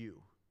you.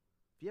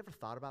 Have you ever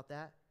thought about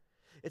that?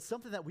 It's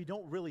something that we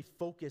don't really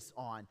focus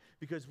on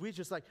because we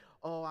just like,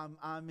 oh,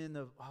 I'm in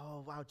the,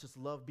 oh, wow, just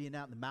love being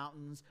out in the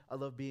mountains. I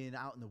love being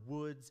out in the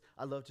woods.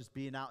 I love just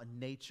being out in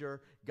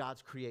nature,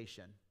 God's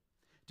creation.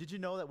 Did you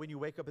know that when you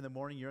wake up in the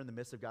morning, you're in the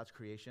midst of God's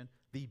creation,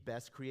 the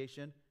best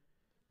creation,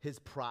 His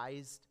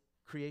prized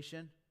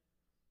creation?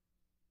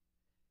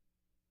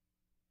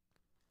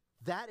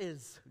 That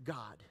is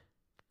God.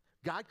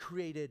 God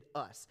created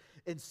us.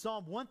 In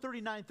Psalm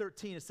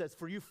 139:13, it says,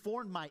 "For you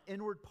formed my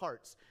inward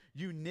parts.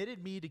 You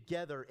knitted me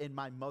together in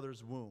my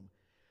mother's womb."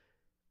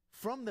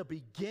 From the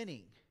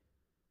beginning,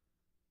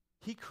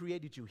 He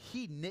created you.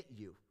 He knit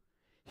you.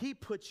 He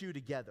put you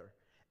together.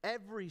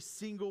 Every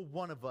single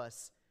one of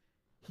us,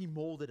 He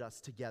molded us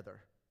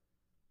together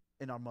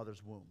in our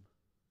mother's womb.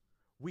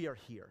 We are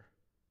here.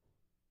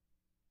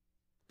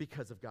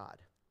 because of God.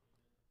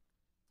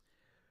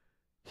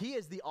 He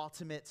is the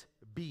ultimate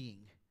being,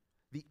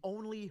 the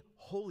only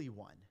holy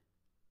one.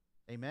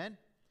 Amen?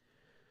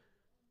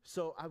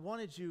 So I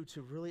wanted you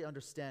to really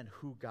understand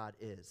who God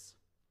is.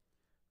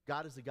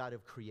 God is the God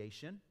of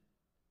creation.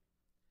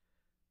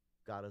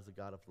 God is the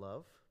God of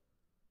love.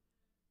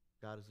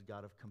 God is the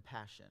God of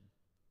compassion.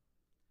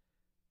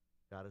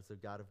 God is the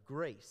God of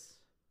grace.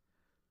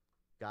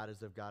 God is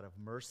the God of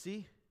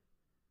mercy,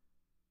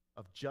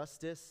 of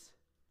justice,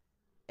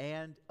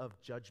 and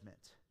of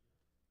judgment.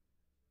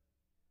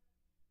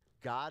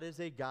 God is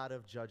a God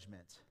of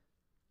judgment.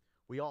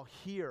 We all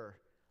hear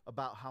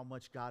about how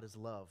much God is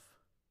love.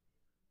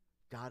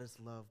 God is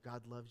love.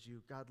 God loves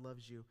you. God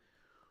loves you.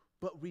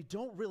 But we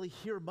don't really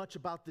hear much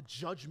about the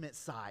judgment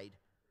side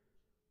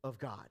of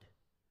God,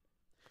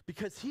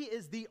 because he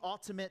is the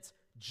ultimate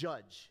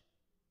judge.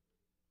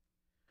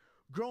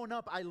 Growing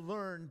up, I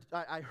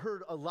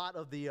heard a lot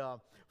of the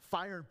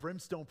fire and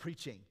brimstone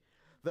preaching.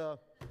 The,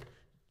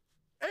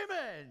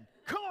 amen,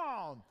 come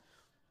on,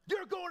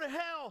 you're going to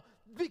hell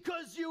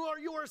because you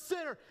are a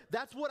sinner.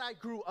 That's what I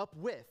grew up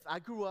with. I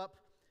grew up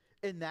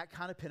in that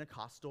kind of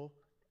Pentecostal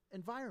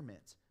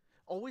environment,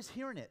 always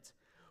hearing it.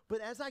 But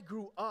as I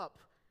grew up,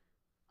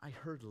 I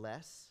heard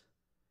less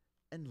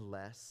and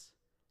less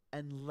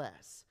and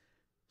less.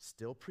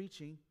 Still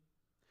preaching,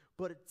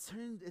 but it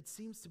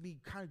seems to be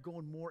kind of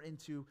going more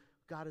into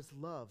God is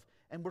love.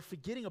 And we're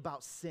forgetting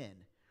about sin.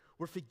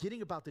 We're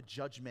forgetting about the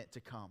judgment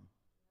to come.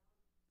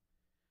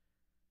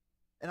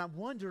 And I'm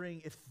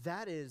wondering if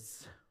that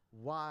is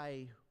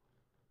why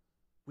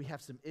we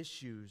have some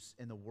issues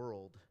in the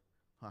world.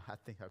 I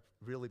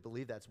really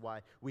believe that's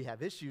why we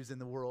have issues in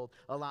the world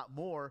a lot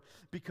more,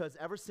 because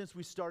ever since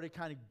we started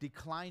kind of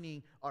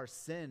declining our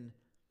sin,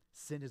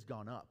 sin has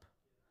gone up.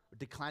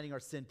 Declining our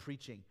sin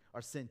preaching,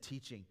 our sin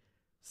teaching,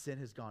 sin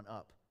has gone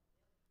up.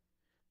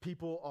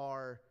 People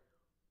are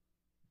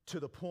to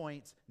the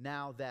point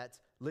now that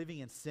living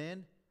in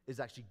sin is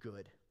actually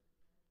good.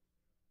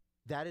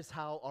 That is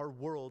how our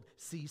world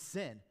sees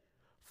sin.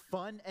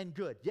 Fun and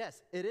good.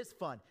 Yes, it is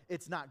fun.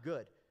 It's not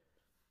good.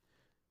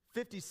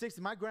 50,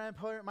 60, my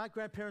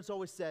grandparents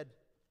always said,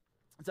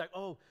 it's like,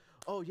 oh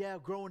yeah,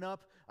 growing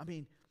up, I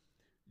mean,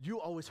 you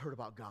always heard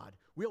about God.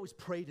 We always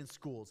prayed in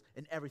schools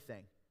and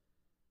everything.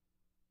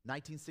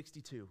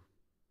 1962,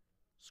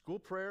 school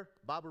prayer,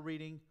 Bible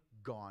reading,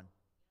 gone.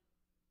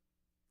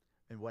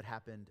 And what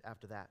happened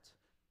after that?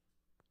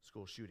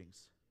 School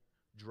shootings,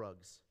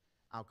 drugs,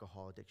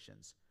 alcohol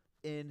addictions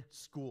in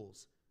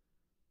schools.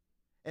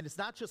 And it's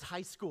not just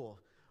high school.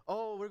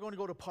 Oh, we're going to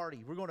go to a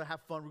party. We're going to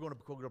have fun. We're going to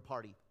go to a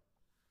party.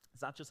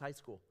 It's not just high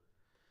school.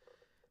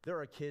 There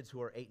are kids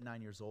who are 8 and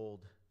 9 years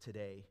old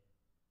today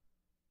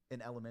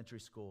in elementary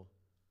school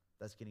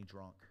that's getting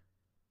drunk.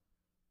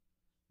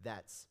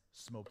 That's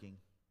smoking.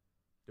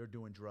 They're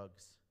doing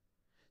drugs.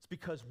 It's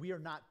because we are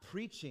not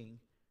preaching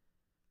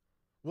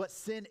what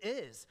sin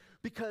is.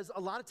 Because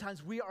a lot of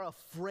times we are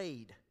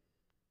afraid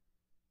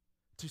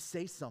to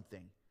say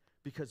something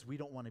because we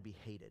don't want to be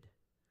hated.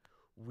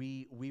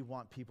 We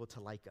want people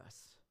to like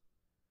us.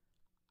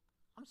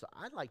 I'm sorry,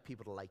 I'd like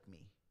people to like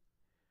me.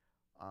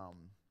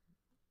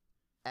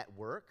 At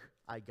work,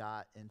 I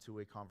got into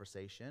a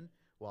conversation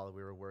while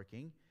we were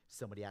working.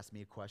 Somebody asked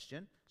me a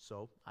question,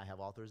 so I have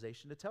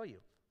authorization to tell you.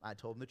 I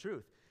told him the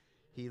truth.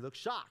 He looked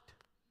shocked.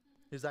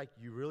 He's like,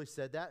 you really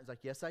said that? He's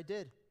like, yes, I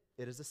did.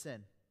 It is a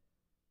sin.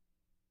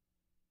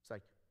 It's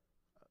like,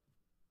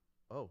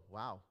 oh,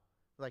 wow.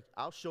 Like,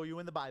 I'll show you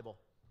in the Bible.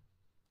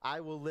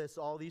 I will list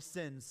all these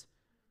sins,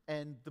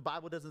 and the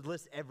Bible doesn't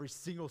list every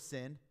single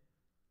sin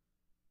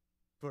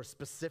for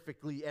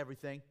specifically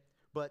everything,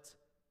 but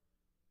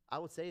I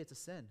would say it's a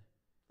sin.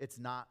 It's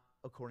not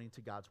according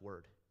to God's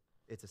word.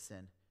 It's a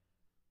sin.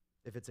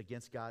 If it's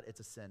against God, it's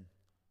a sin.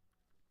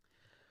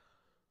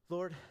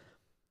 Lord,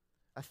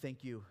 I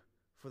thank you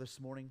for this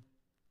morning.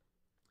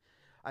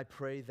 I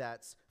pray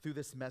that through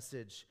this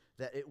message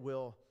that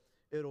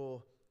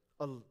it'll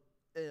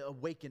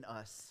awaken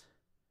us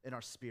in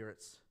our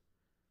spirits.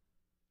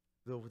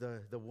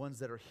 The ones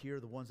that are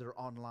here, the ones that are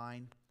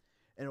online,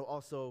 and it'll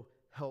also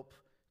help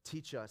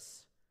teach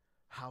us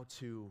how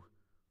to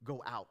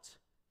go out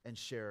and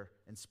share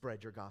and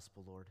spread your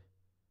gospel, Lord.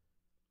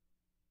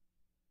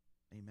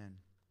 Amen.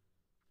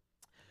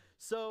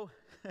 So,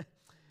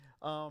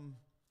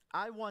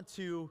 I want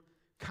to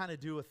kind of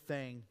do a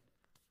thing.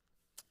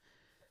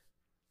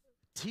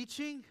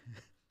 Teaching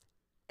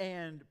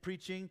and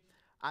preaching,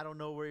 I don't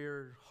know where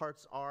your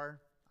hearts are.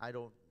 I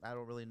don't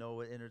really know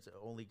what enters.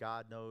 Only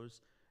God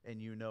knows,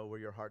 and you know where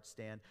your hearts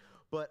stand.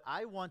 But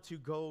I want to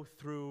go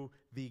through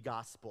the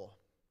gospel.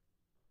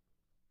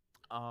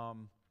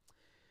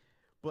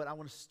 But I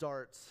want to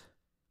start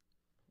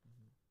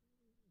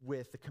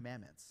with the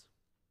commandments.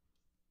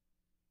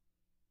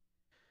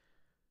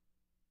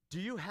 Do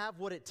you have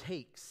what it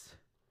takes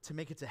to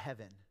make it to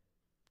heaven?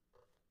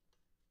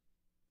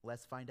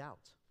 Let's find out.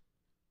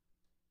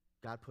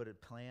 God put a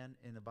plan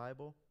in the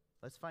Bible.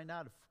 Let's find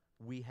out if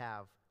we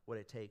have what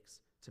it takes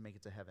to make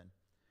it to heaven.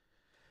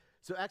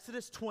 So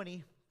Exodus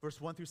 20,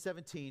 verse 1 through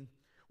 17,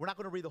 We're not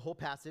going to read the whole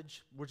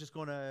passage. We're just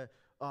going to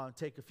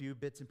take a few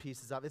bits and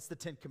pieces of it. It's the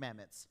 10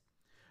 Commandments.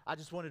 I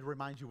just wanted to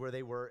remind you where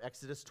they were,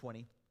 Exodus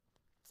 20.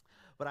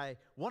 But I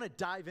want to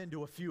dive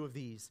into a few of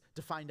these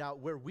to find out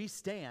where we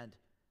stand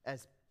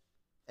as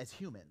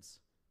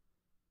humans.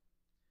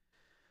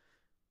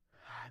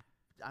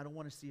 I don't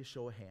want to see a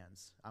show of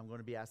hands. I'm going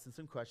to be asking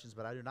some questions,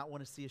 but I do not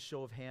want to see a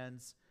show of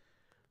hands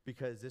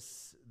because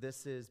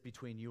this is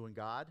between you and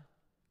God.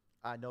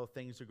 I know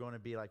things are going to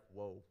be like,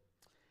 whoa.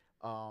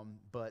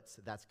 But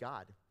that's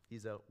God.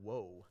 He's a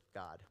whoa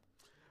God.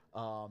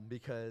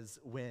 Because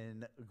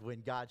when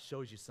God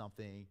shows you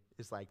something,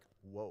 it's like,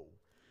 whoa.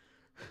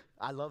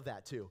 I love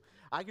that too.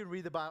 I can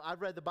read the Bible.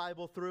 I've read the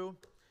Bible through,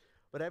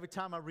 but every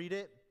time I read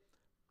it,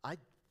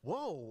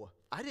 whoa,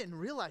 I didn't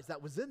realize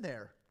that was in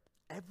there.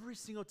 Every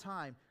single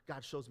time,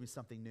 God shows me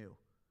something new.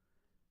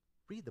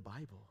 Read the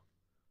Bible.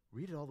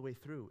 Read it all the way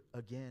through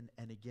again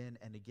and again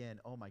and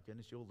again. Oh my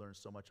goodness, you'll learn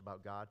so much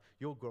about God.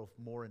 You'll grow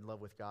more in love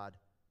with God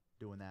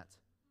doing that.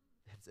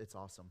 It's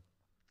awesome.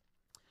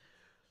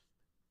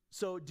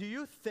 So do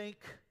you think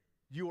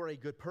you are a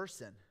good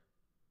person?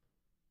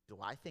 Do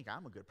I think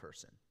I'm a good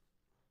person?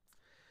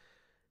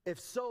 If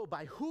so,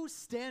 by whose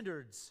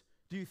standards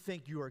do you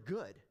think you are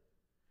good?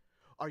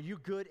 Are you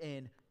good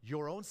in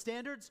your own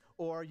standards,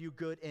 or are you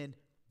good in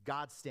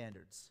God's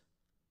standards?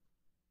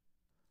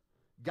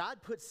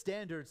 God put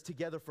standards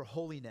together for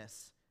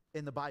holiness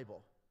in the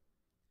Bible.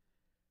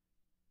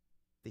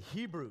 The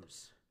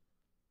Hebrews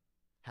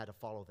had to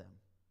follow them.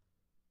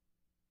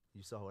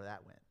 You saw where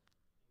that went.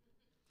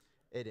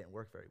 It didn't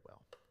work very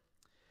well.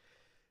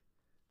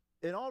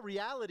 In all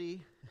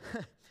reality,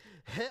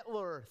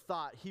 Hitler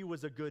thought he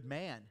was a good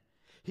man.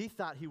 He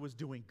thought he was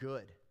doing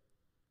good.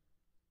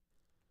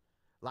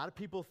 A lot of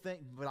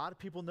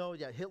people know,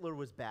 yeah, Hitler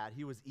was bad.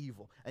 He was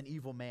evil, an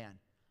evil man.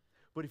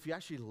 But if you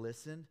actually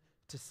listen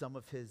to some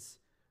of his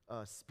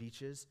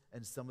speeches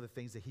and some of the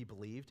things that he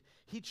believed,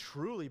 he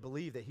truly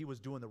believed that he was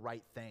doing the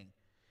right thing.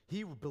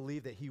 He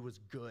believed that he was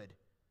good.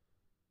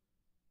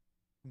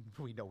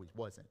 We know he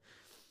wasn't.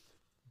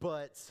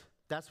 But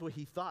that's what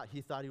he thought.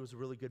 He thought he was a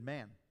really good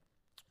man.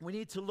 We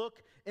need to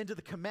look into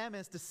the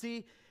commandments to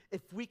see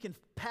if we can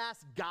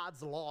pass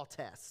God's law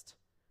test.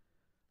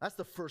 That's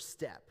the first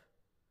step.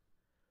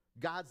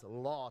 God's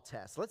law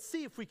test. Let's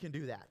see if we can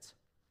do that.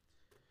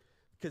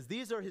 Because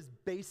these are his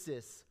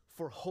basis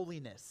for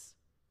holiness,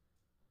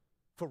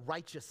 for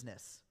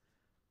righteousness.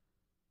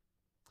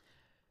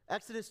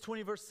 Exodus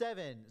 20 verse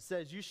 7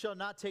 says, "You shall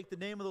not take the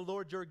name of the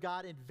Lord your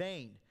God in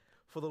vain,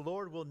 for the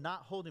Lord will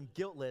not hold him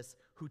guiltless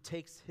who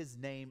takes his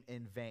name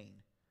in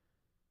vain."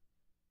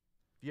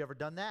 Have you ever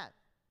done that?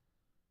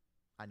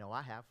 I know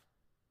I have.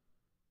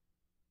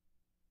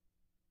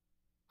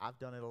 I've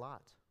done it a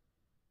lot.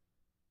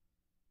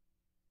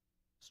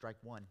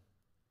 Strike one.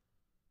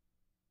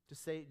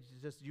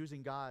 Just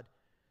using God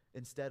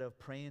instead of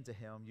praying to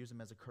him, use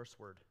him as a curse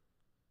word.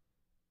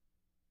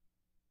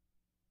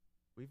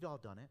 We've all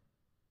done it.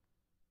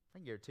 I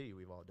can guarantee you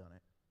we've all done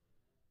it.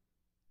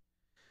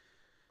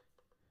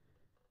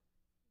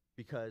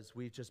 Because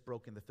we've just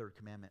broken the third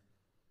commandment.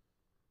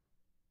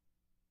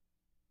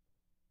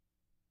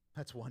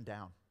 That's one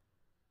down.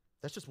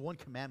 That's just one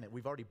commandment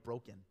we've already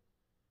broken.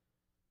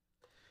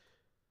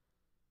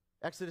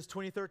 Exodus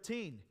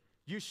 20:13,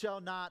 "You shall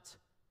not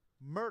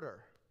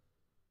murder."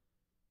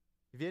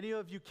 Have any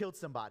of you killed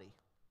somebody?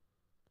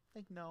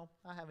 Think, no,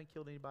 I haven't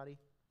killed anybody.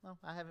 No,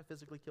 I haven't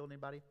physically killed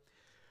anybody.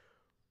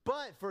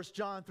 But 1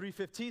 John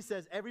 3:15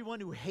 says, "Everyone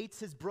who hates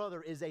his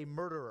brother is a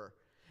murderer."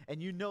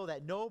 And you know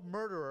that no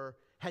murderer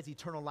has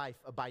eternal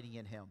life abiding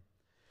in him.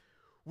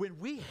 When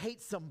we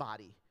hate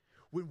somebody,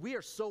 when we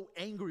are so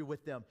angry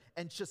with them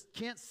and just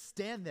can't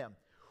stand them,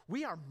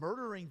 we are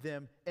murdering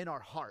them in our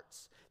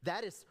hearts.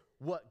 That is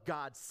what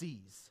God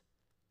sees.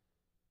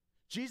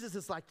 Jesus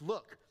is like,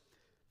 look,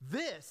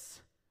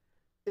 this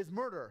is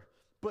murder,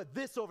 but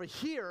this over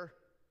here,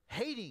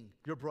 hating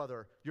your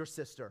brother, your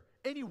sister,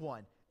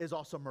 anyone, is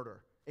also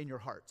murder in your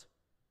heart.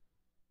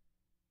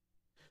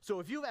 So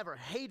if you've ever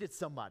hated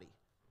somebody,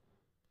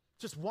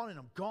 just wanting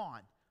them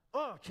gone,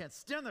 oh, I can't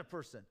stand that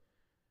person,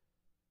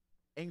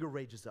 anger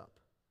rages up.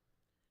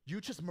 You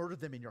just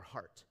murdered them in your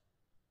heart.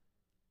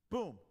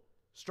 Boom,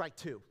 strike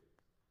two.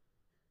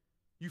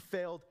 You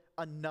failed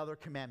another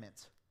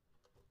commandment.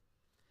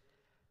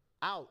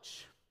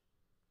 Ouch.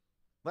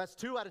 That's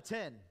 2 out of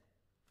 10.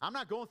 I'm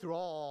not going through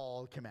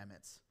all the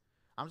commandments.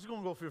 I'm just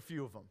going to go through a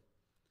few of them.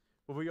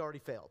 But we already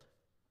failed.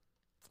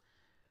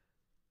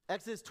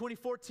 Exodus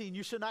 20:14,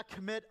 "You shall not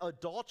commit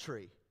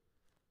adultery."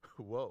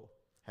 Whoa.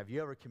 Have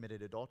you ever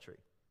committed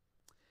adultery?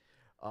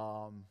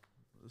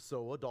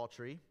 So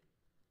adultery,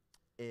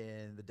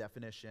 in the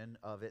definition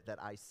of it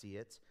that I see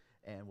it,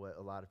 and what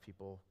a lot of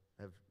people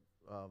have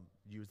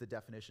used the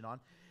definition on,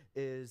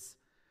 is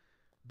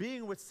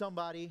being with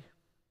somebody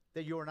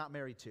that you are not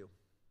married to.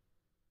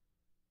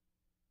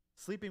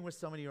 Sleeping with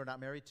somebody you are not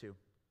married to.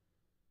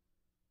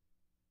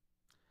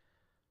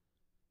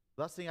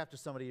 Lusting after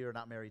somebody you are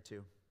not married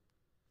to.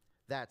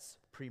 That's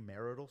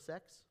premarital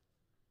sex.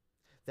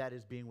 That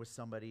is being with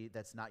somebody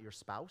that's not your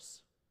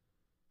spouse.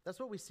 That's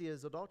what we see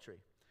as adultery.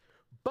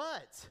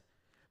 But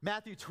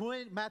Matthew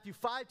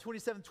 5,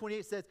 27,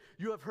 28 says,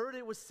 you have heard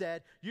it was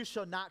said, you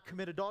shall not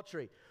commit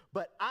adultery.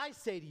 But I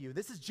say to you,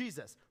 this is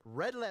Jesus,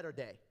 red letter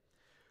day.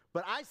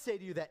 But I say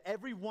to you that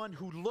everyone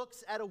who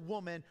looks at a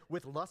woman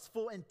with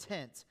lustful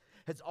intent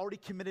has already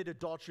committed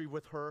adultery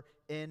with her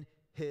in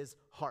his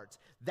heart.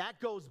 That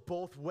goes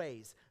both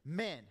ways.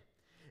 Men,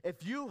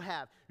 if you're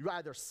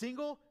either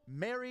single,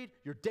 married,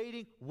 you're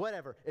dating,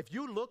 whatever. If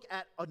you look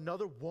at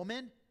another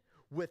woman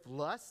with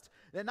lust,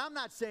 then I'm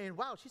not saying,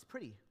 wow, she's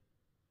pretty.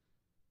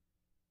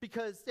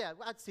 Because, yeah,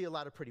 I'd see a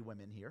lot of pretty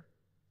women here.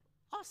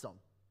 Awesome.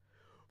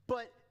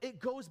 But it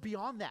goes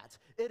beyond that.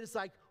 It is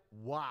like,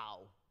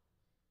 wow.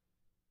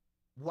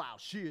 Wow,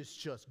 she is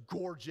just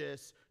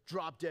gorgeous,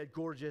 drop dead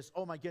gorgeous.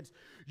 Oh my goodness.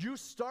 You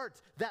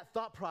start, that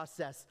thought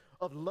process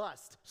of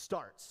lust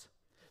starts.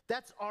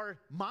 That's our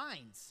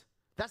minds.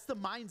 That's the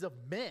minds of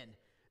men.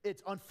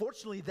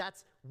 Unfortunately,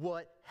 that's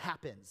what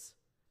happens.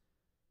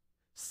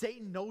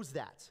 Satan knows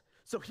that.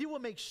 So he will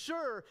make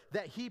sure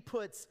that he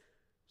puts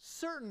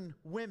certain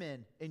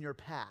women in your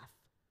path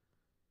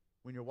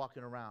when you're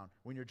walking around,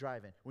 when you're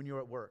driving, when you're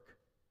at work.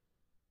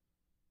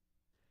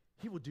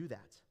 He will do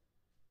that.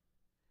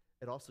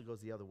 It also goes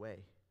the other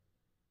way.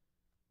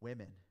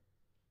 Women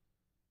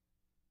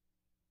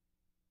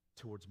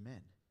towards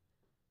men.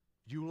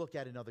 You look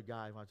at another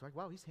guy and it's like,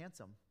 wow, he's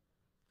handsome.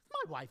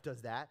 My wife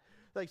does that.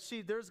 Like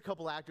there's a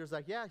couple actors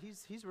like, yeah,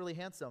 he's really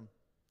handsome.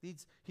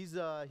 He's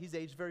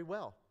aged very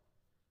well.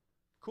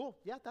 Cool,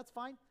 yeah, that's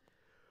fine.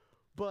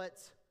 But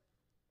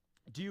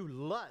do you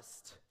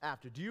lust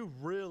after? Do you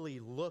really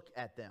look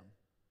at them?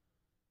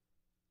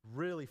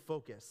 Really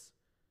focus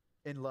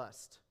in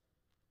lust?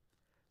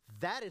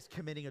 That is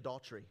committing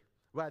adultery.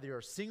 Whether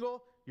you're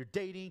single, you're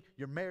dating,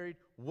 you're married,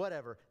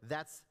 whatever,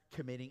 that's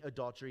committing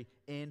adultery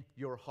in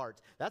your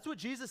heart. That's what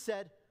Jesus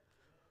said.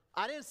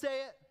 I didn't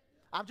say it.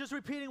 I'm just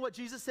repeating what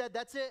Jesus said.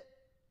 That's it.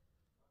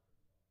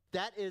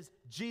 That is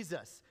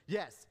Jesus.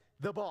 Yes,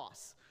 the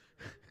boss.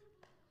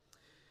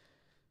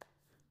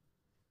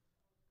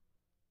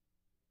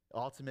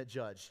 Ultimate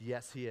judge.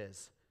 Yes, he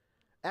is.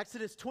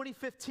 Exodus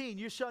 20:15,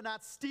 you shall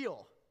not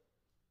steal.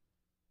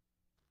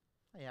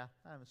 Yeah,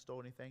 I haven't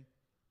stolen anything.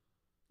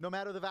 No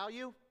matter the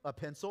value, a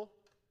pencil,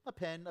 a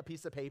pen, a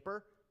piece of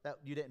paper that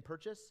you didn't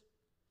purchase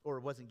or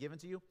wasn't given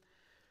to you.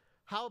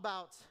 How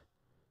about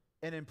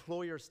an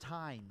employer's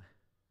time?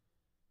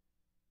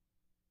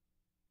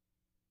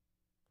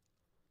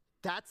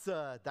 That's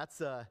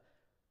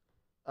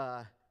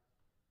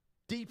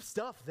deep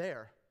stuff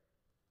there.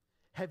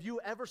 Have you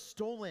ever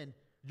stolen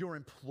your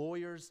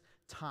employer's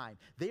time?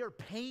 They are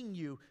paying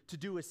you to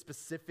do a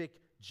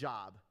specific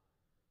job.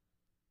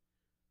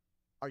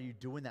 Are you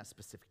doing that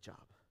specific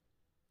job?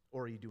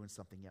 Or are you doing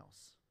something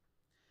else?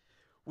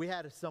 We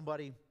had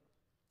somebody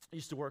I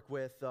used to work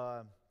with.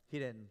 He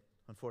didn't,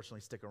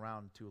 unfortunately, stick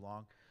around too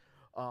long.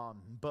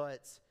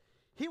 But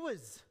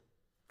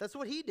that's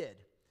what he did.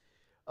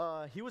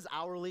 He was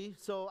hourly.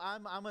 So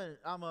I'm an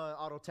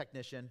auto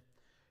technician.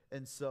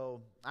 And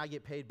so I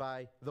get paid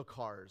by the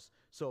cars.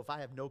 So if I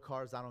have no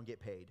cars, I don't get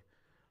paid.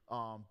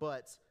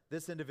 But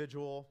this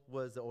individual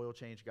was the oil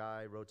change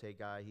guy, rotate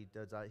guy.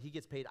 He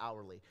gets paid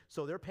hourly.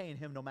 So they're paying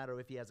him no matter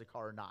if he has a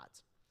car or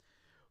not.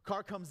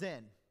 Car comes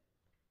in.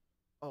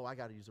 Oh, I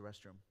got to use the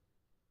restroom.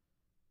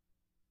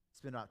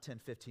 Spend about 10,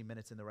 15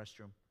 minutes in the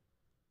restroom.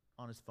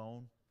 On his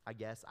phone, I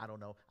guess. I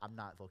don't know. I'm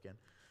not looking.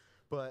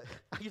 But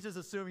I can just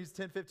assume he's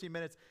 10, 15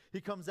 minutes.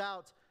 He comes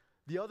out.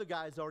 The other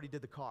guys already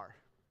did the car.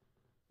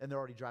 And they're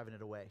already driving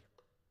it away.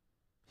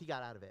 He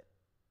got out of it.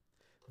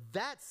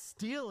 That's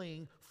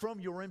stealing from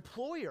your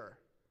employer.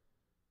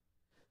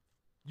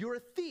 You're a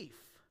thief.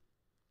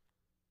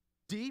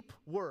 Deep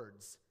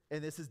words.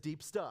 And this is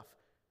deep stuff.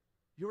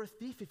 You're a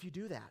thief if you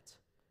do that.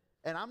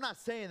 And I'm not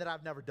saying that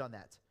I've never done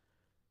that.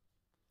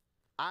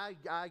 I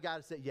got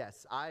to say,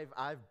 yes,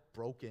 I've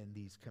broken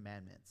these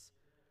commandments.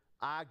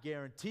 I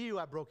guarantee you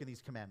I've broken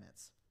these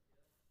commandments.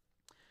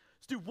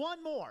 Let's do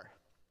one more.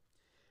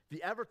 Have you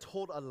ever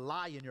told a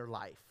lie in your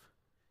life?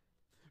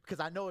 Because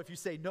I know if you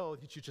say no,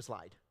 that you just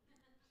lied.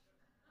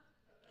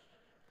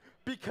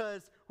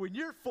 Because when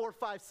you're 4,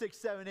 5, 6,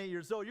 7, 8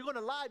 years old, you're going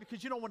to lie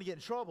because you don't want to get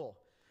in trouble.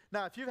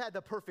 Now, if you've had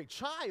the perfect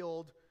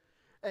child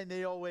and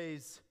they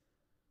always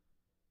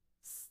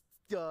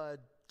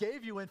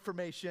gave you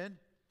information,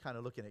 kind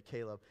of looking at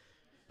Caleb,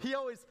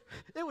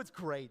 it was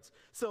great.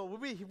 So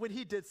when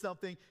he did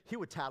something, he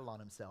would tattle on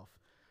himself.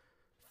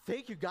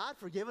 Thank you, God,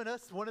 for giving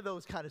us one of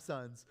those kind of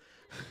sons.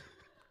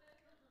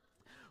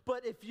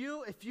 But if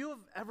you have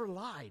ever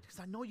lied, because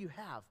I know you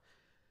have,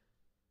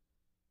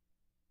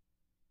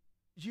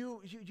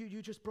 you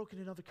just broken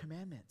another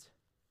commandment.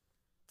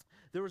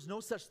 There was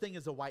no such thing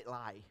as a white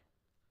lie.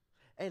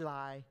 A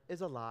lie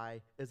is a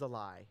lie is a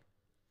lie.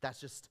 That's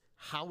just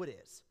how it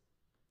is.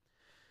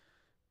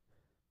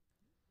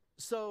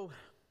 So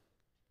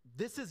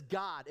this is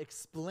God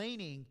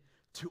explaining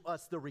to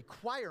us the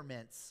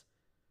requirements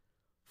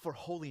for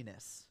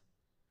holiness,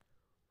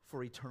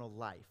 for eternal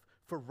life,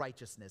 for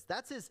righteousness.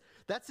 That's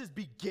his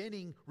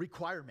beginning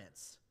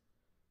requirements.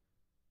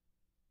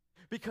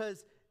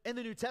 Because in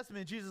the New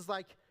Testament, Jesus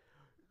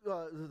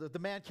the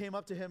man came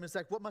up to him and is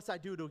like, what must I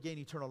do to gain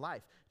eternal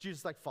life?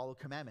 Jesus follow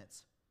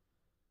commandments.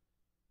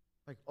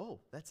 Like, oh,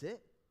 that's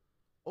it?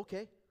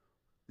 Okay.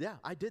 Yeah,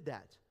 I did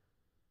that.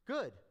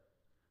 Good.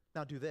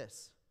 Now do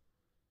this.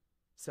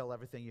 Sell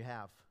everything you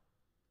have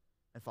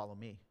and follow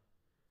me.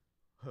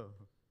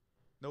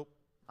 Nope,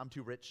 I'm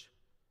too rich.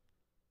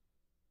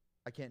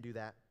 I can't do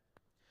that.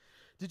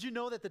 Did you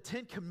know that the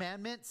 10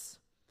 Commandments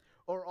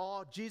are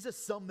all, Jesus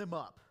summed them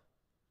up?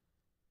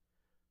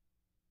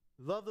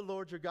 Love the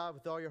Lord your God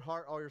with all your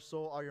heart, all your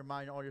soul, all your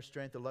mind, all your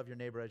strength, and love your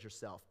neighbor as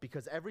yourself.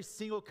 Because every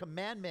single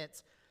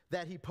commandment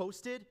that he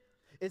posted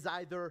is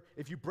either,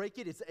 if you break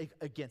it, it's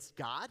against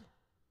God,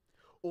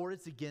 or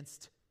it's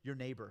against your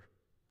neighbor.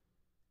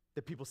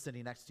 The people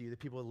sitting next to you, the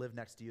people who live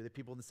next to you, the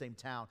people in the same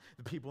town,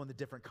 the people in the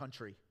different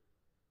country.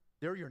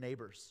 They're your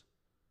neighbors.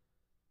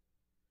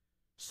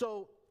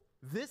 So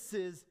this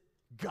is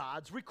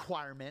God's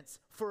requirements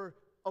for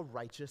a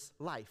righteous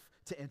life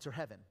to enter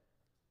heaven.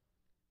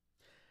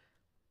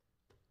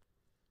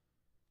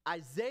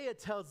 Isaiah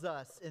tells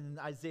us in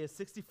Isaiah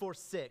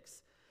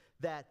 64:6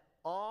 that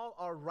all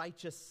our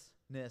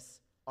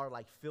righteousness are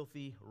like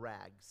filthy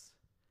rags.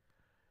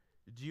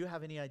 Do you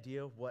have any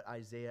idea what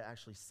Isaiah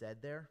actually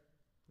said there?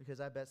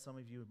 Because I bet some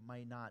of you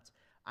might not.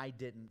 I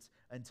didn't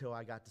until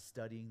I got to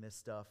studying this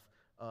stuff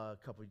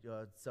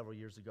several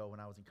years ago when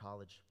I was in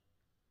college.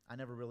 I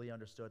never really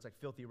understood. It's like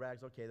filthy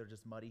rags. Okay, they're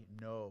just muddy.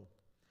 No.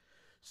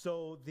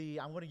 So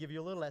I'm going to give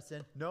you a little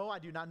lesson. No, I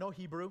do not know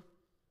Hebrew.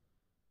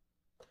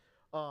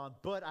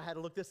 But I had to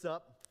look this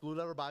up. Blue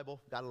Letter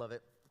Bible. Gotta love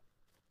it.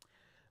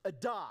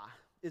 Adah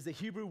is a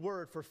Hebrew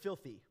word for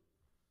filthy.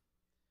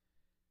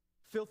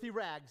 Filthy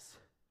rags.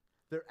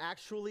 They're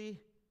actually,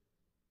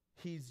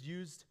 he's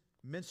used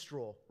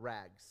menstrual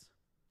rags.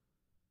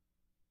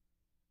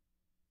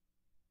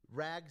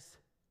 Rags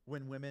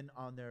when women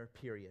on their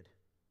period.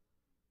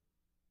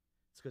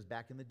 It's because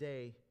back in the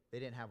day, they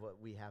didn't have what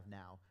we have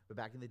now. But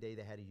back in the day,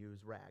 they had to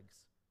use rags.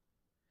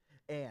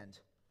 And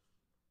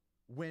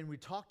when we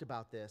talk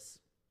about this,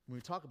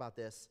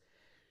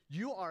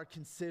 you are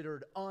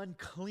considered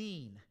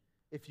unclean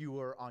if you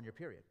were on your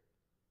period.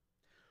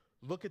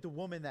 Look at the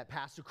woman that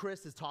Pastor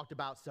Chris has talked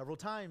about several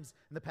times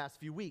in the past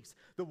few weeks,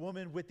 the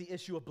woman with the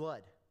issue of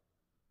blood.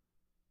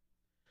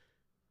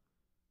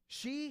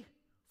 She,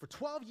 for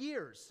 12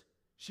 years,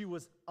 she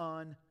was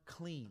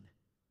unclean.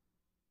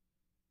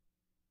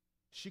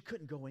 She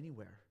couldn't go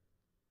anywhere.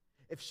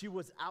 If she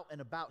was out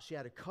and about, she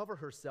had to cover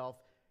herself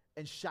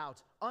and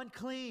shout,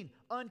 unclean,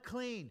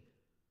 unclean,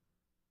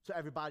 so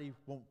everybody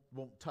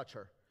won't touch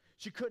her.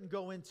 She couldn't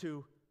go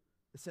into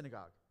the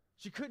synagogue.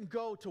 She couldn't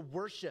go to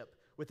worship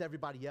with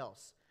everybody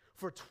else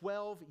for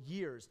 12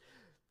 years.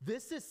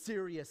 This is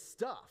serious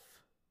stuff.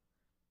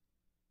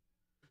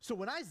 So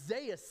when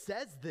Isaiah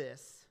says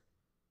this,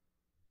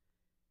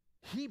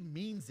 he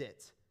means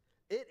it.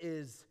 It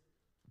is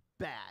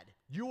bad.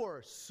 You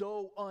are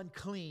so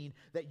unclean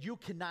that you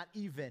cannot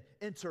even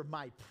enter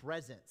my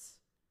presence.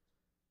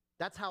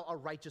 That's how our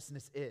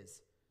righteousness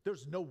is.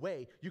 There's no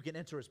way you can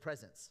enter his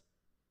presence.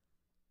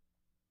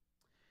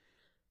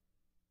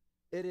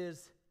 It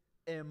is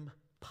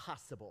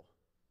impossible.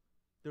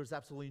 There's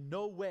absolutely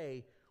no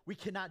way. We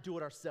cannot do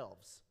it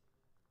ourselves.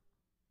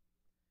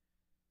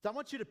 So I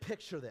want you to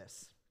picture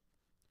this.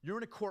 You're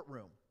in a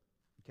courtroom,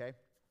 okay?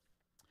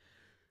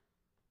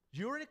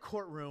 You're in a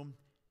courtroom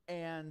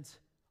and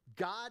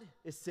God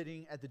is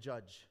sitting at the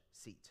judge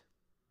seat.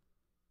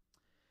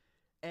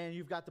 And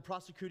you've got the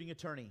prosecuting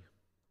attorney,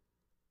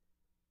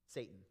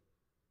 Satan.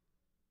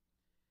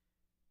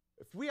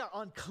 If we are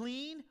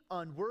unclean,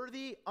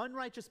 unworthy,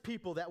 unrighteous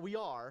people that we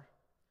are,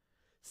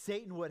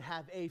 Satan would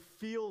have a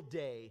field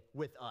day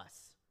with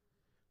us.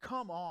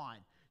 Come on.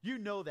 You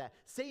know that.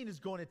 Satan is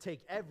going to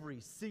take every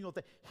single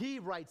thing. He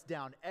writes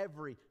down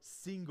every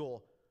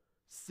single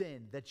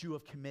sin that you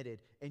have committed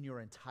in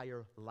your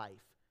entire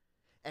life.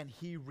 And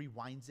he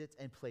rewinds it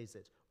and plays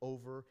it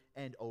over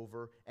and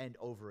over and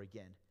over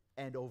again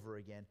and over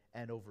again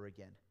and over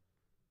again.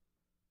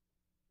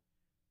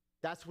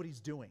 That's what he's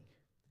doing.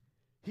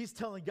 He's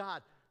telling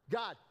God,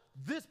 God,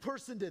 this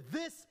person did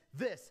this.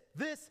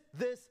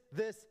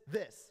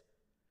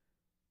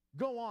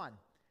 Go on.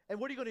 And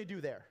what are you going to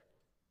do there?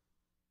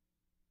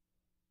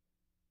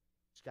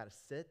 Just got to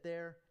sit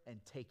there and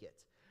take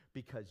it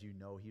because you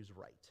know he's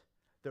right.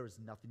 There is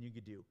nothing you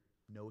can do.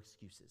 No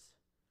excuses.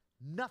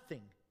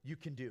 Nothing you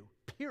can do,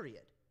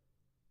 period.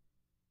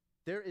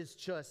 There is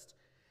just,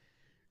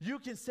 you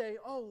can say,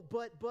 oh,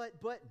 but,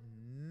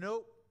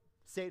 nope.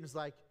 Satan's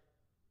like,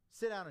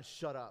 sit down and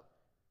shut up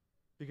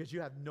because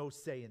you have no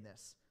say in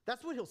this.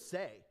 That's what he'll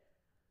say.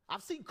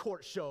 I've seen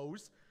court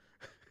shows.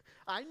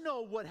 I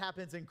know what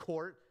happens in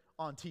court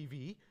on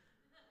TV.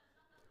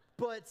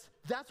 But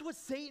that's what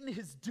Satan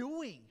is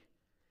doing.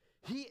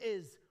 He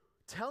is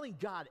telling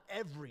God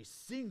every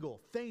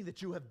single thing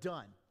that you have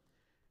done.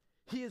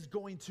 He is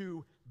going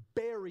to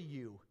bury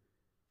you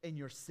in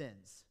your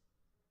sins.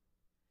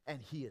 And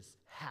he is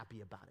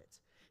happy about it.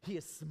 He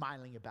is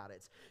smiling about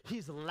it.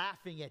 He's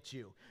laughing at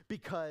you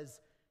because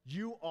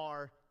you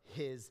are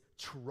his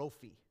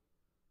trophy.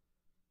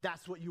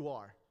 That's what you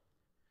are.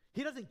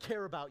 He doesn't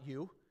care about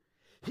you.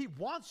 He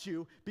wants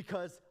you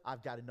because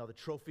I've got another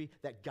trophy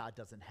that God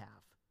doesn't have.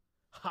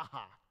 Ha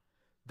ha.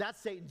 That's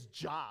Satan's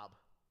job.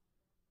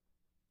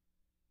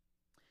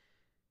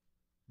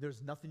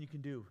 There's nothing you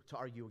can do to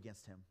argue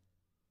against him.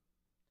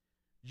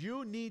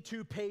 You need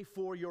to pay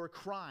for your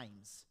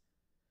crimes.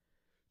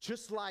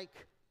 Just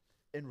like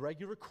in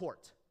regular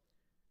court,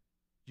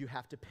 you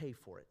have to pay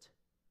for it.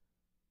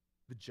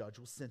 The judge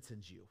will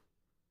sentence you.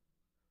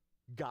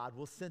 God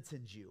will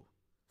sentence you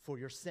for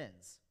your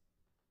sins.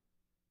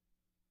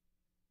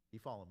 You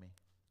follow me?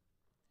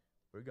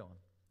 We're going.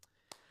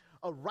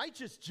 A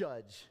righteous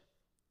judge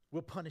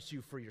will punish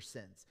you for your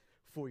sins,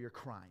 for your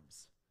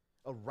crimes.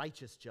 A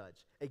righteous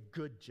judge, a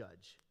good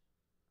judge.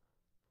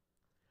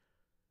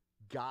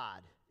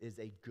 God is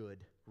a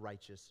good,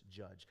 righteous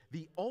judge.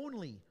 The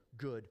only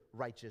good,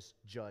 righteous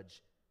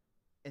judge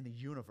in the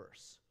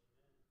universe.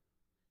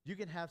 You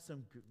can have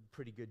some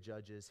pretty good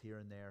judges here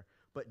and there,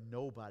 but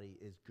nobody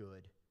is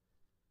good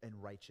and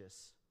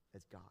righteous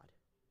as God.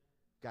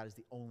 God is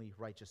the only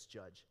righteous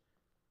judge.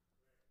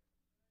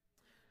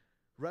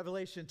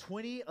 Revelation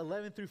 20,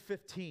 11 through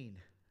 15.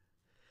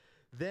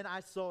 Then I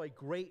saw a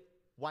great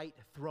white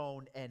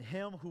throne and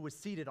him who was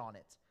seated on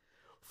it.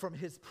 From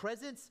his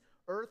presence,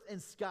 earth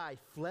and sky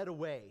fled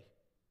away.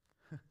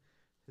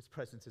 His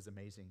presence is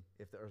amazing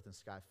if the earth and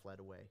sky fled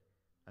away.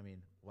 I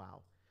mean,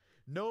 wow.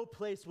 No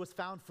place was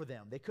found for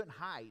them. They couldn't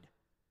hide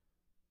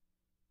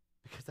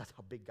because that's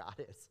how big God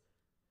is.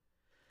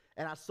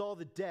 And I saw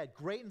the dead,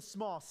 great and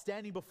small,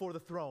 standing before the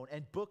throne,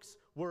 and books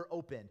were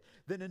opened.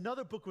 Then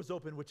another book was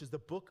opened, which is the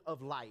book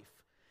of life.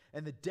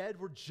 And the dead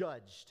were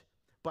judged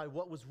by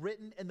what was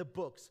written in the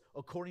books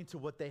according to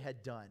what they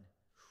had done.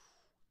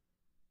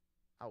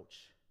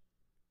 Ouch.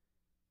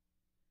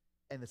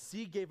 And the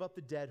sea gave up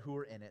the dead who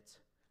were in it.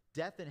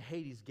 Death and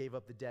Hades gave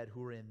up the dead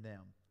who were in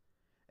them.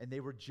 And they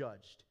were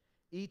judged,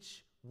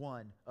 each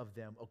one of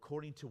them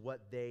according to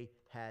what they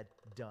had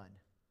done.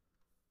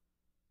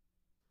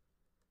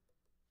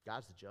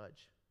 God's the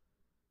judge.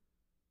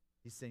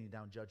 He's sending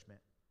down judgment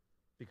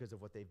because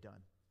of what they've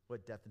done,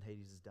 what death and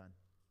Hades has done.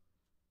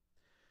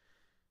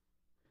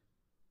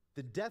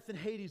 The death and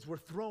Hades were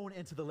thrown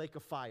into the lake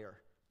of fire.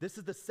 This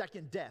is the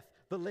second death,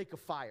 the lake of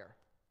fire.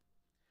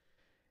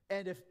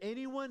 And if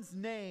anyone's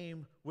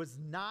name was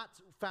not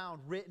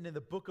found written in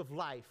the book of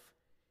life,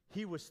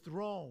 he was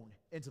thrown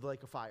into the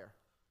lake of fire.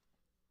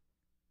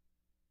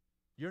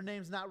 Your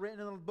name's not written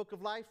in the book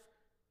of life,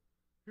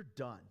 you're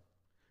done.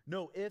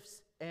 No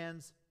ifs,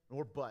 ands,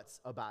 or buts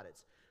about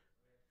it.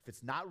 If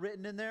it's not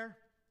written in there,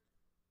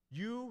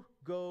 you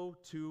go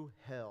to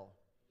hell.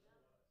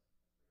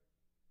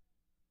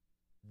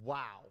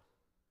 Wow.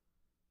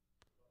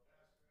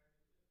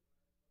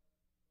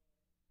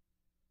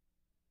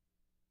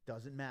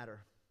 Doesn't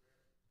matter.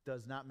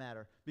 Does not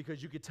matter.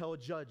 Because you could tell a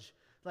judge,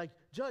 like,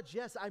 Judge,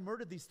 yes, I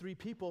murdered these 3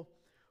 people,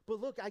 but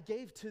look, I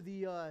gave to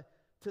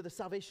the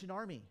Salvation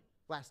Army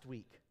last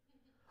week.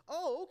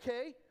 Oh,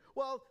 okay.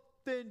 Well,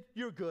 then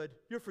you're good.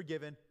 You're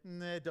forgiven.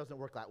 Nah, it doesn't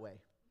work that way.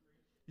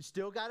 You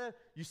still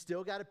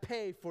gotta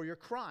pay for your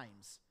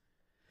crimes.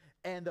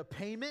 And the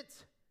payment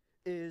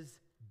is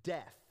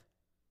death.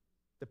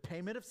 The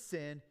payment of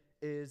sin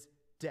is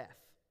death.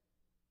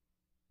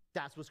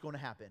 That's what's going to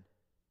happen.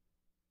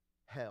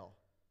 Hell.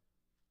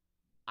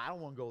 I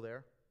don't want to go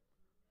there.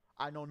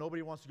 I know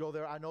nobody wants to go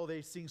there. I know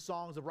they sing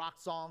songs, the rock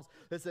songs.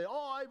 They say,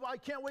 oh, I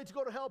can't wait to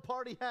go to hell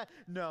party.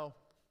 No,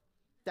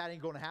 that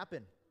ain't going to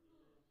happen.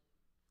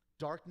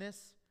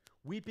 Darkness,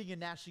 weeping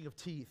and gnashing of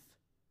teeth.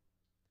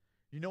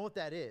 You know what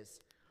that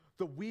is?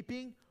 The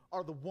weeping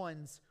are the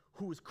ones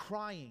who is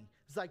crying.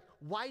 It's like,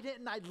 why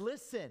didn't I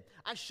listen?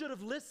 I should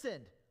have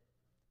listened.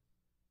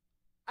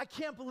 I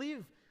can't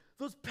believe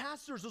those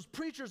pastors, those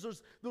preachers,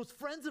 those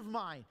friends of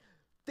mine,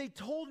 they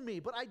told me,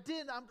 but I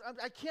didn't.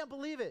 I can't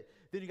believe it.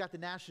 Then you got the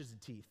gnashers of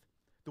teeth,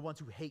 the ones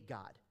who hate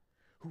God,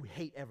 who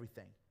hate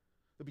everything.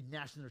 They'll be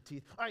gnashing their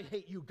teeth. I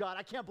hate you, God.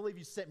 I can't believe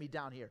you sent me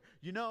down here.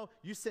 You know,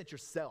 you sent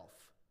yourself.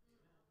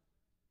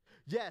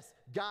 Yes,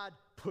 God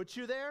put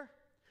you there,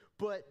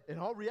 but in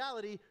all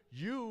reality,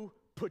 you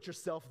put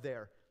yourself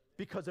there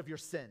because of your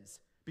sins,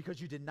 because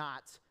you did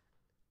not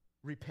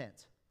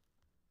repent.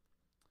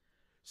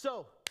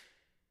 So,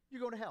 you're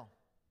going to hell.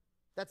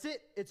 That's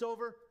it. It's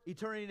over.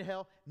 Eternity in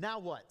hell. Now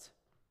what?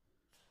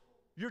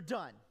 You're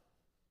done.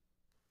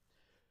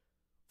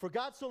 For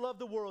God so loved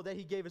the world that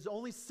he gave his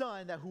only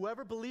son, that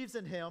whoever believes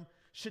in him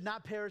should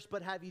not perish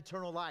but have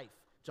eternal life.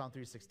 John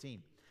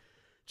 3:16.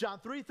 John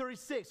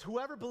 3:36,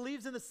 whoever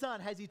believes in the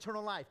Son has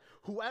eternal life.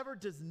 Whoever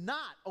does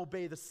not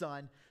obey the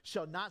Son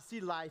shall not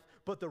see life,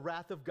 but the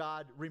wrath of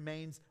God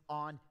remains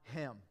on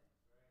him.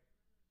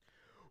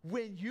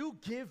 When you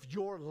give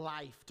your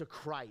life to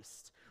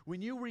Christ,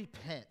 when you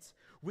repent,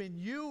 when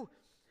you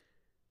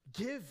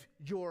give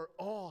your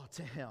all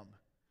to him,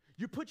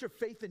 you put your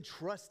faith and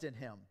trust in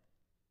him,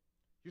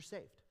 you're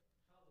saved.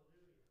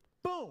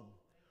 Hallelujah. Boom.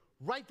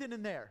 Right then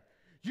and there.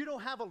 You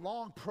don't have a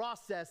long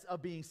process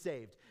of being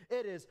saved.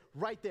 It is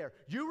right there.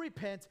 You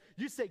repent.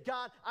 You say,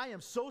 God, I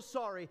am so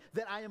sorry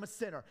that I am a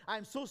sinner. I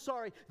am so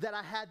sorry that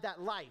I had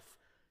that life.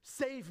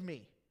 Save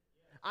me.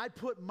 I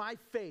put my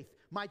faith,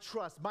 my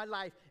trust, my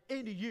life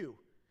into you,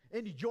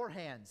 into your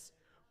hands.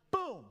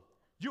 Boom,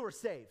 you are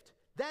saved.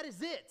 That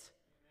is it.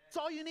 That's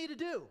all you need to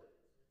do.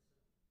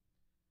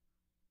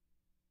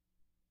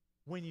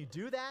 When you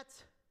do that,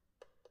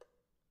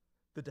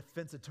 the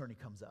defense attorney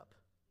comes up.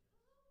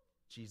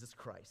 Jesus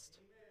Christ.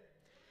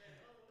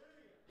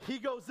 He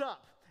goes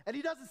up, and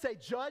he doesn't say,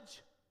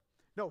 Judge.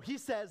 No, he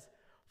says,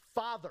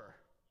 Father.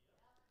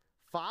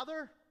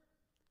 Father,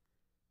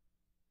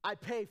 I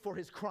pay for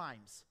his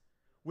crimes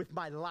with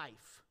my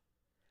life.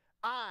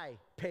 I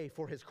pay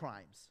for his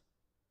crimes.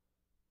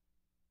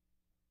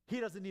 He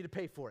doesn't need to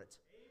pay for it.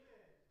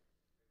 Amen.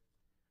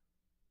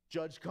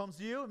 Judge comes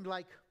to you and be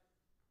like,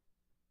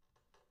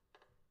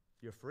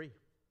 you're free. Amen.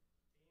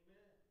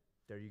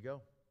 There you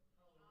go.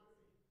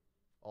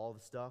 All the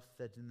stuff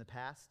that's in the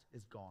past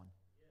is gone.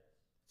 Yes.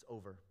 It's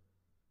over.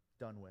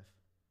 Done with.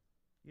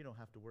 You don't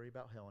have to worry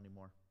about hell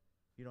anymore.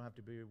 You don't have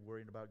to be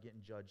worried about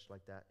getting judged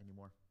like that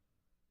anymore.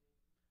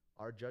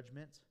 Our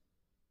judgment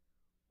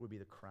will be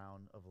the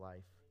crown of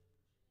life.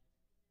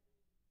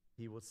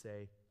 He will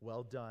say,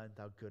 well done,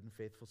 thou good and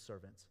faithful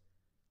servant.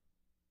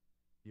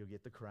 You'll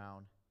get the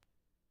crown.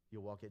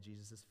 You'll walk at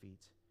Jesus'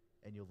 feet,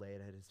 and you'll lay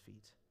it at his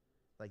feet.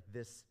 Like,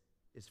 this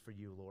is for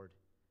you, Lord,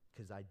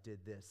 because I did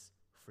this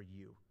for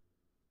you.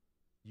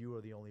 You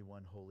are the only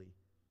one holy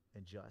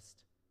and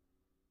just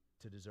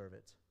to deserve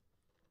it.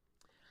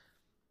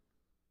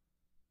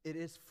 It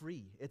is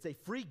free. It's a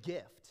free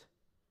gift.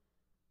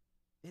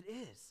 It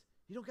is.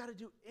 You don't got to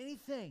do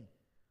anything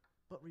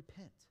but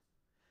repent.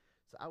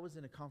 So I was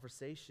in a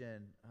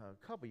conversation a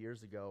couple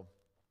years ago,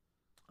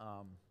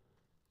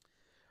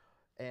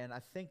 and I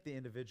think the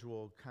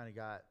individual kind of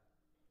got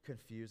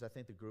confused. I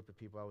think the group of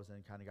people I was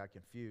in kind of got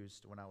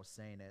confused when I was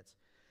saying it.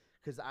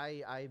 Because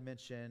I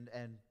mentioned,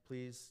 and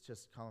please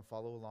just kind of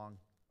follow along,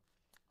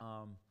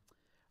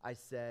 I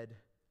said,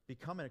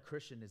 becoming a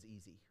Christian is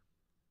easy.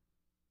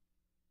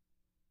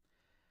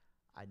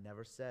 I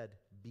never said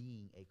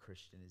being a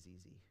Christian is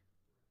easy.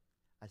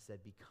 I said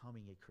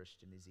becoming a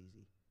Christian is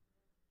easy.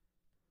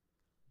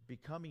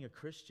 Becoming a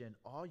Christian,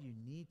 all you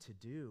need to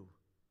do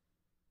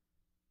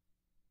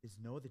is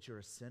know that you're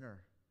a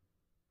sinner.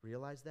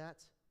 Realize that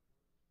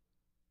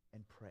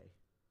and pray.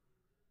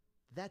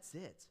 That's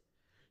it.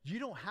 You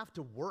don't have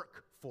to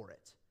work for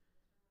it.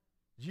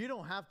 You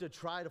don't have to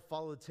try to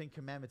follow the 10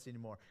 Commandments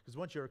anymore. Because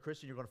once you're a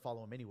Christian, you're going to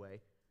follow them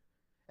anyway.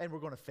 And we're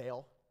going to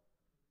fail.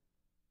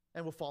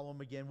 And we'll follow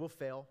them again. We'll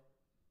fail.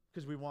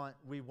 Because we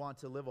want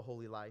to live a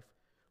holy life.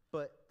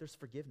 But there's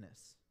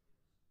forgiveness.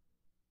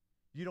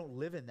 You don't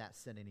live in that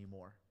sin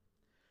anymore.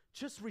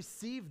 Just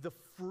receive the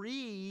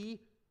free,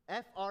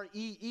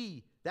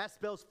 F-R-E-E. That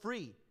spells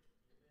free.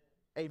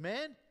 Amen?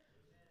 Amen?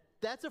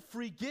 That's a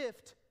free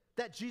gift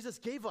that Jesus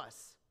gave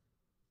us.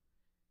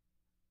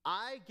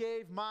 I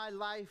gave my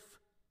life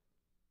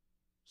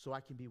so I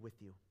can be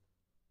with you.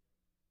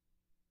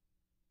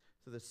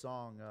 So this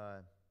song,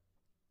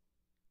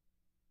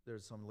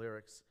 there's some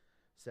lyrics,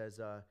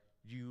 says,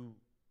 you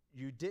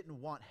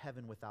didn't want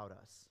heaven without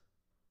us.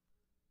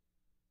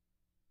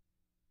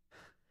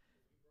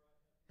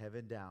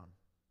 Heaven down.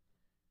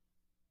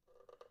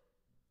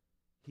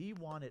 He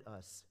wanted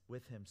us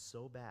with him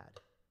so bad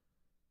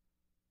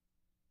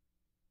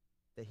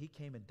that he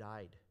came and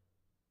died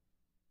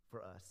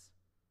for us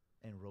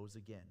and rose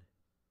again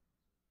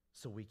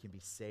so we can be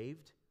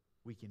saved,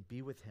 we can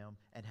be with him,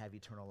 and have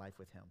eternal life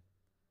with him.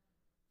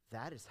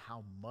 That is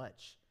how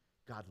much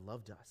God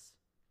loved us.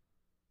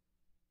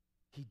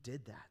 He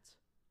did that.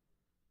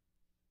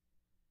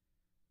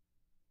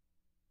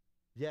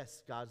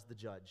 Yes, God's the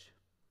judge.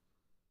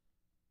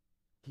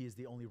 He is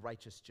the only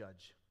righteous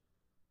judge.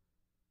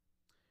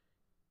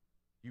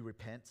 You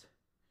repent,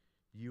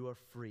 you are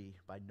free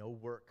by no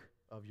work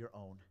of your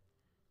own.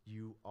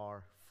 You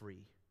are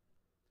free.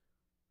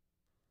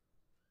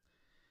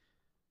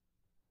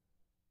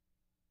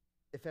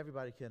 If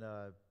everybody can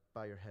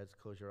bow your heads,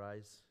 close your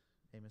eyes.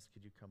 Amos,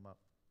 could you come up?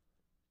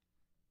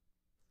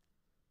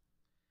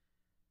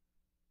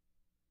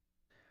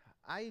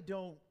 I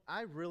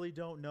really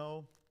don't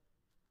know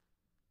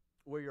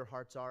where your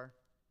hearts are.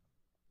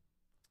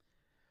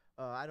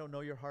 I don't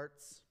know your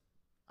hearts.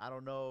 I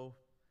don't know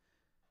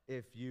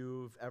if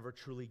you've ever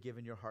truly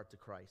given your heart to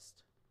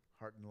Christ,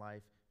 heart and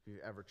life, if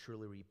you've ever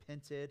truly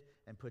repented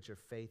and put your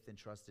faith and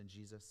trust in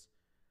Jesus.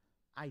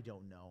 I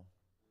don't know.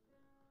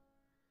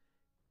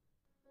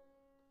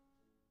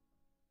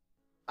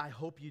 I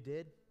hope you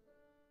did.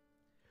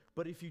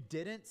 But if you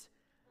didn't,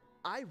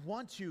 I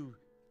want you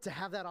to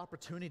have that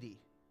opportunity.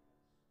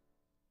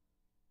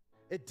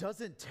 It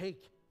doesn't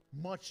take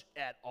much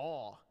at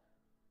all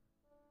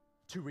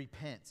to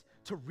repent,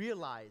 to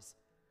realize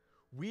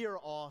we are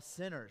all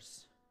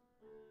sinners.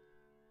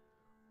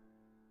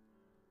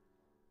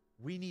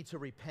 We need to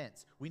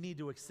repent. We need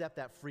to accept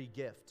that free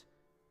gift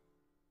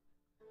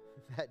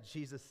that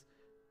Jesus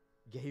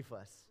gave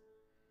us.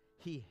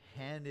 He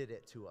handed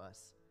it to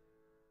us.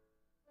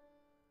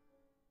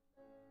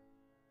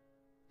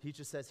 He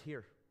just says,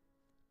 here,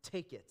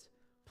 take it.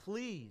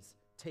 Please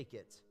take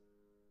it.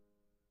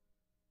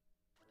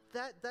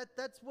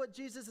 That's what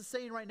Jesus is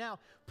saying right now.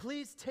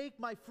 Please take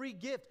my free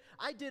gift.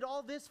 I did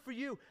all this for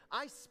you.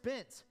 I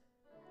spent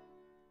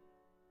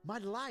my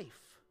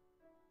life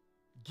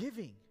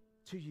giving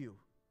to you.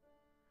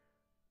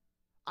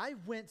 I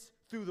went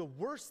through the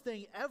worst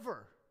thing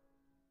ever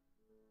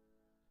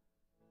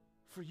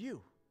for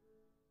you.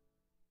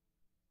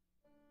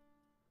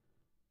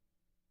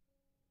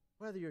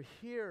 Whether you're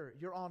here,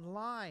 you're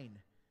online,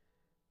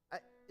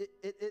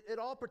 it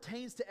all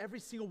pertains to every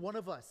single one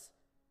of us.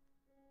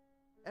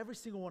 Every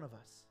single one of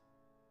us.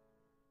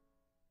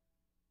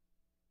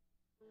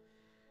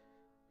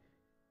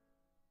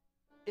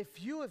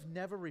 If you have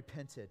never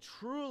repented,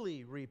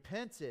 truly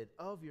repented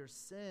of your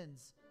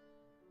sins,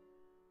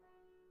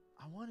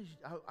 I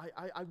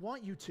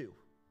want you to.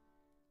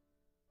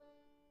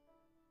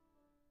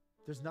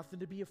 There's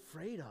nothing to be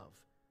afraid of.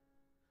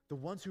 The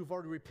ones who've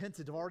already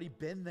repented have already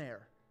been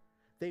there.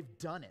 They've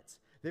done it.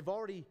 They've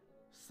already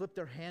slipped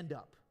their hand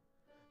up.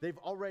 They've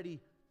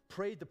already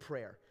prayed the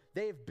prayer.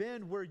 They have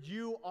been where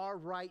you are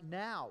right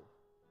now.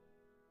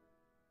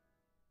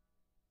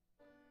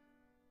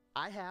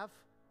 I have.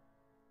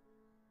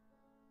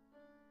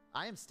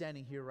 I am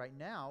standing here right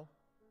now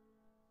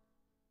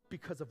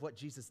because of what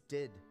Jesus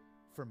did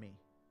for me.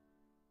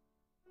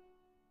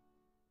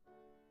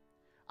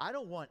 I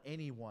don't want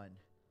anyone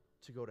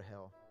to go to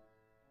hell.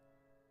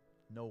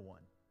 No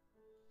one.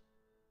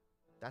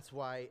 That's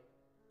why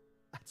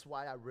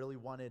I really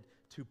wanted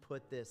to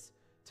put this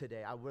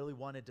today. I really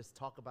wanted to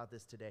talk about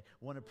this today.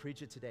 I want to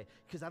preach it today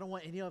because I don't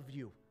want any of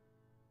you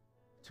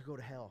to go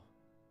to hell.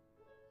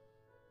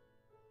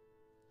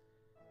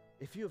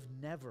 If you have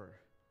never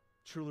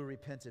truly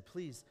repented,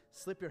 please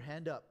slip your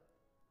hand up.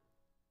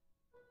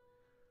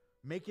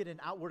 Make it an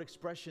outward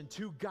expression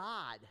to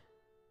God.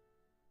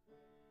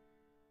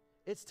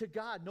 It's to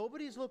God.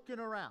 Nobody's looking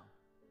around.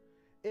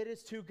 It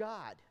is to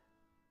God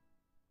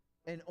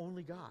and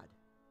only God.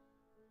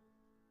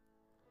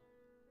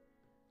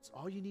 It's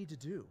all you need to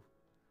do.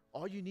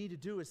 All you need to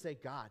do is say,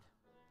 God,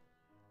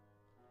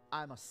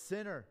 I'm a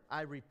sinner.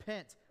 I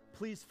repent.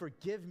 Please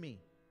forgive me.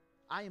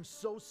 I am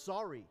so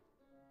sorry.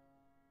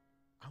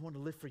 I want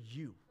to live for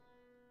you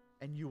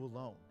and you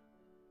alone.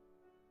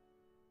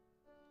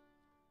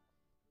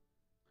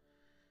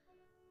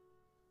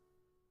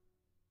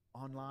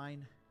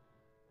 Online,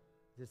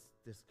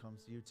 this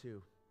comes to you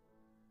too.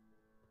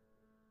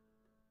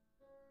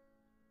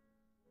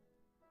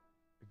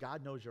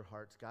 God knows your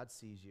hearts. God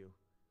sees you.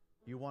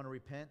 You want to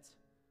repent?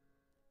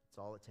 It's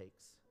all it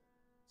takes.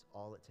 It's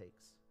all it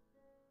takes.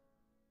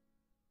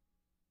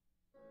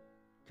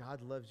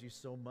 God loves you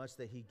so much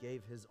that he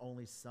gave his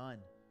only son.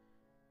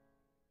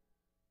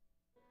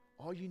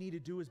 All you need to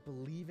do is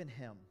believe in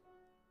him,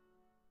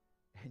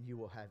 and you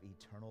will have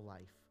eternal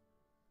life.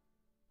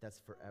 That's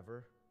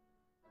forever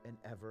and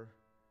ever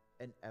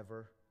and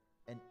ever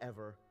and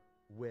ever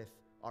with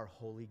our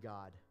holy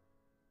God.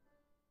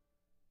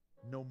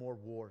 No more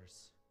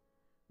wars.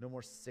 No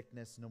more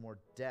sickness, no more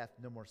death,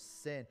 no more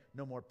sin,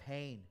 no more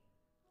pain.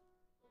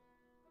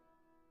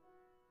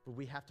 But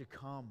we have to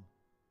come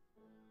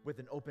with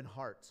an open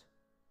heart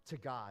to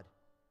God.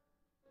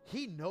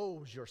 He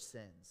knows your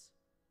sins.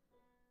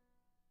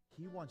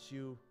 He wants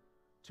you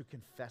to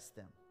confess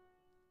them.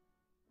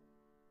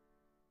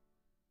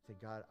 Say,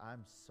 God,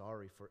 I'm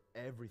sorry for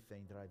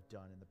everything that I've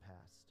done in the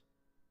past.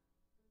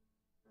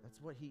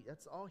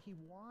 That's all he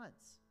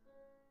wants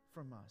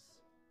from us.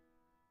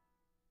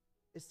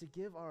 Is to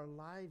give our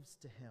lives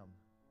to him.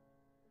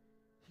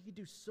 He can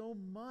do so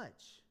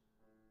much.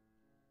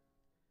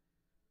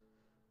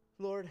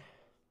 Lord,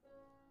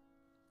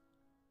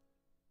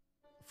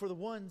 for the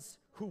ones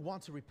who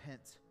want to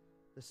repent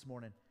this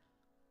morning,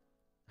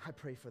 I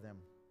pray for them.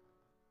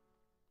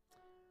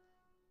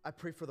 I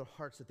pray for their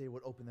hearts that they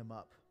would open them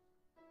up.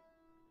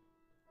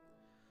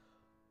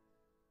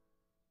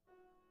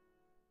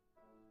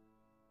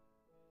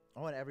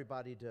 I want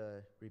everybody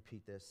to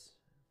repeat this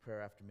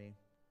prayer after me.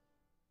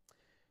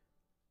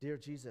 Dear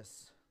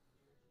Jesus,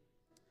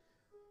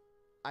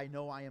 I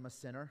know I am a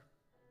sinner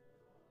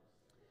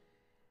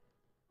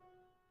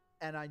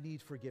and I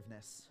need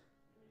forgiveness.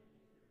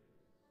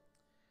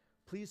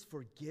 Please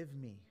forgive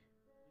me.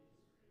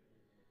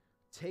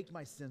 Take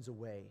my sins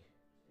away.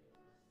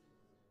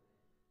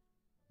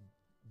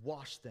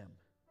 Wash them.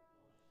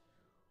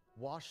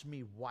 Wash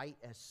me white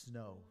as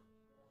snow.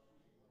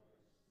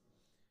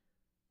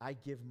 I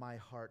give my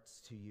heart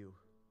to you.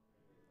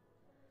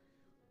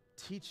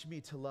 Teach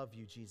me to love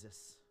you,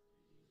 Jesus,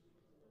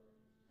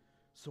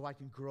 so I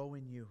can grow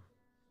in you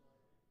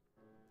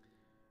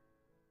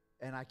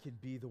and I can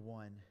be the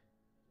one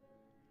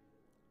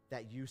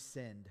that you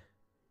send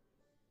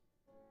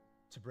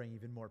to bring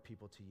even more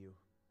people to you.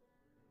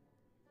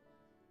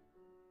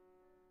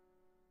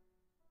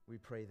 We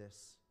pray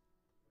this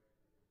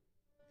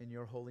in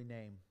your holy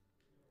name.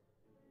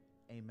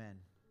 Amen.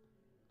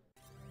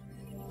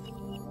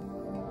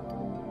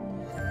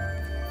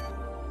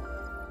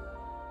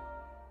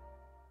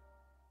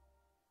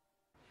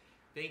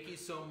 Thank you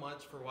so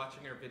much for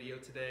watching our video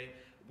today.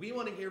 We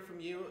want to hear from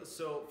you,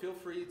 so feel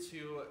free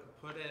to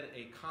put in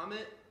a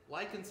comment,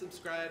 like and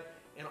subscribe,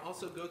 and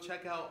also go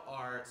check out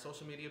our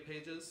social media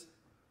pages.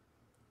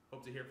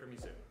 Hope to hear from you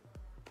soon.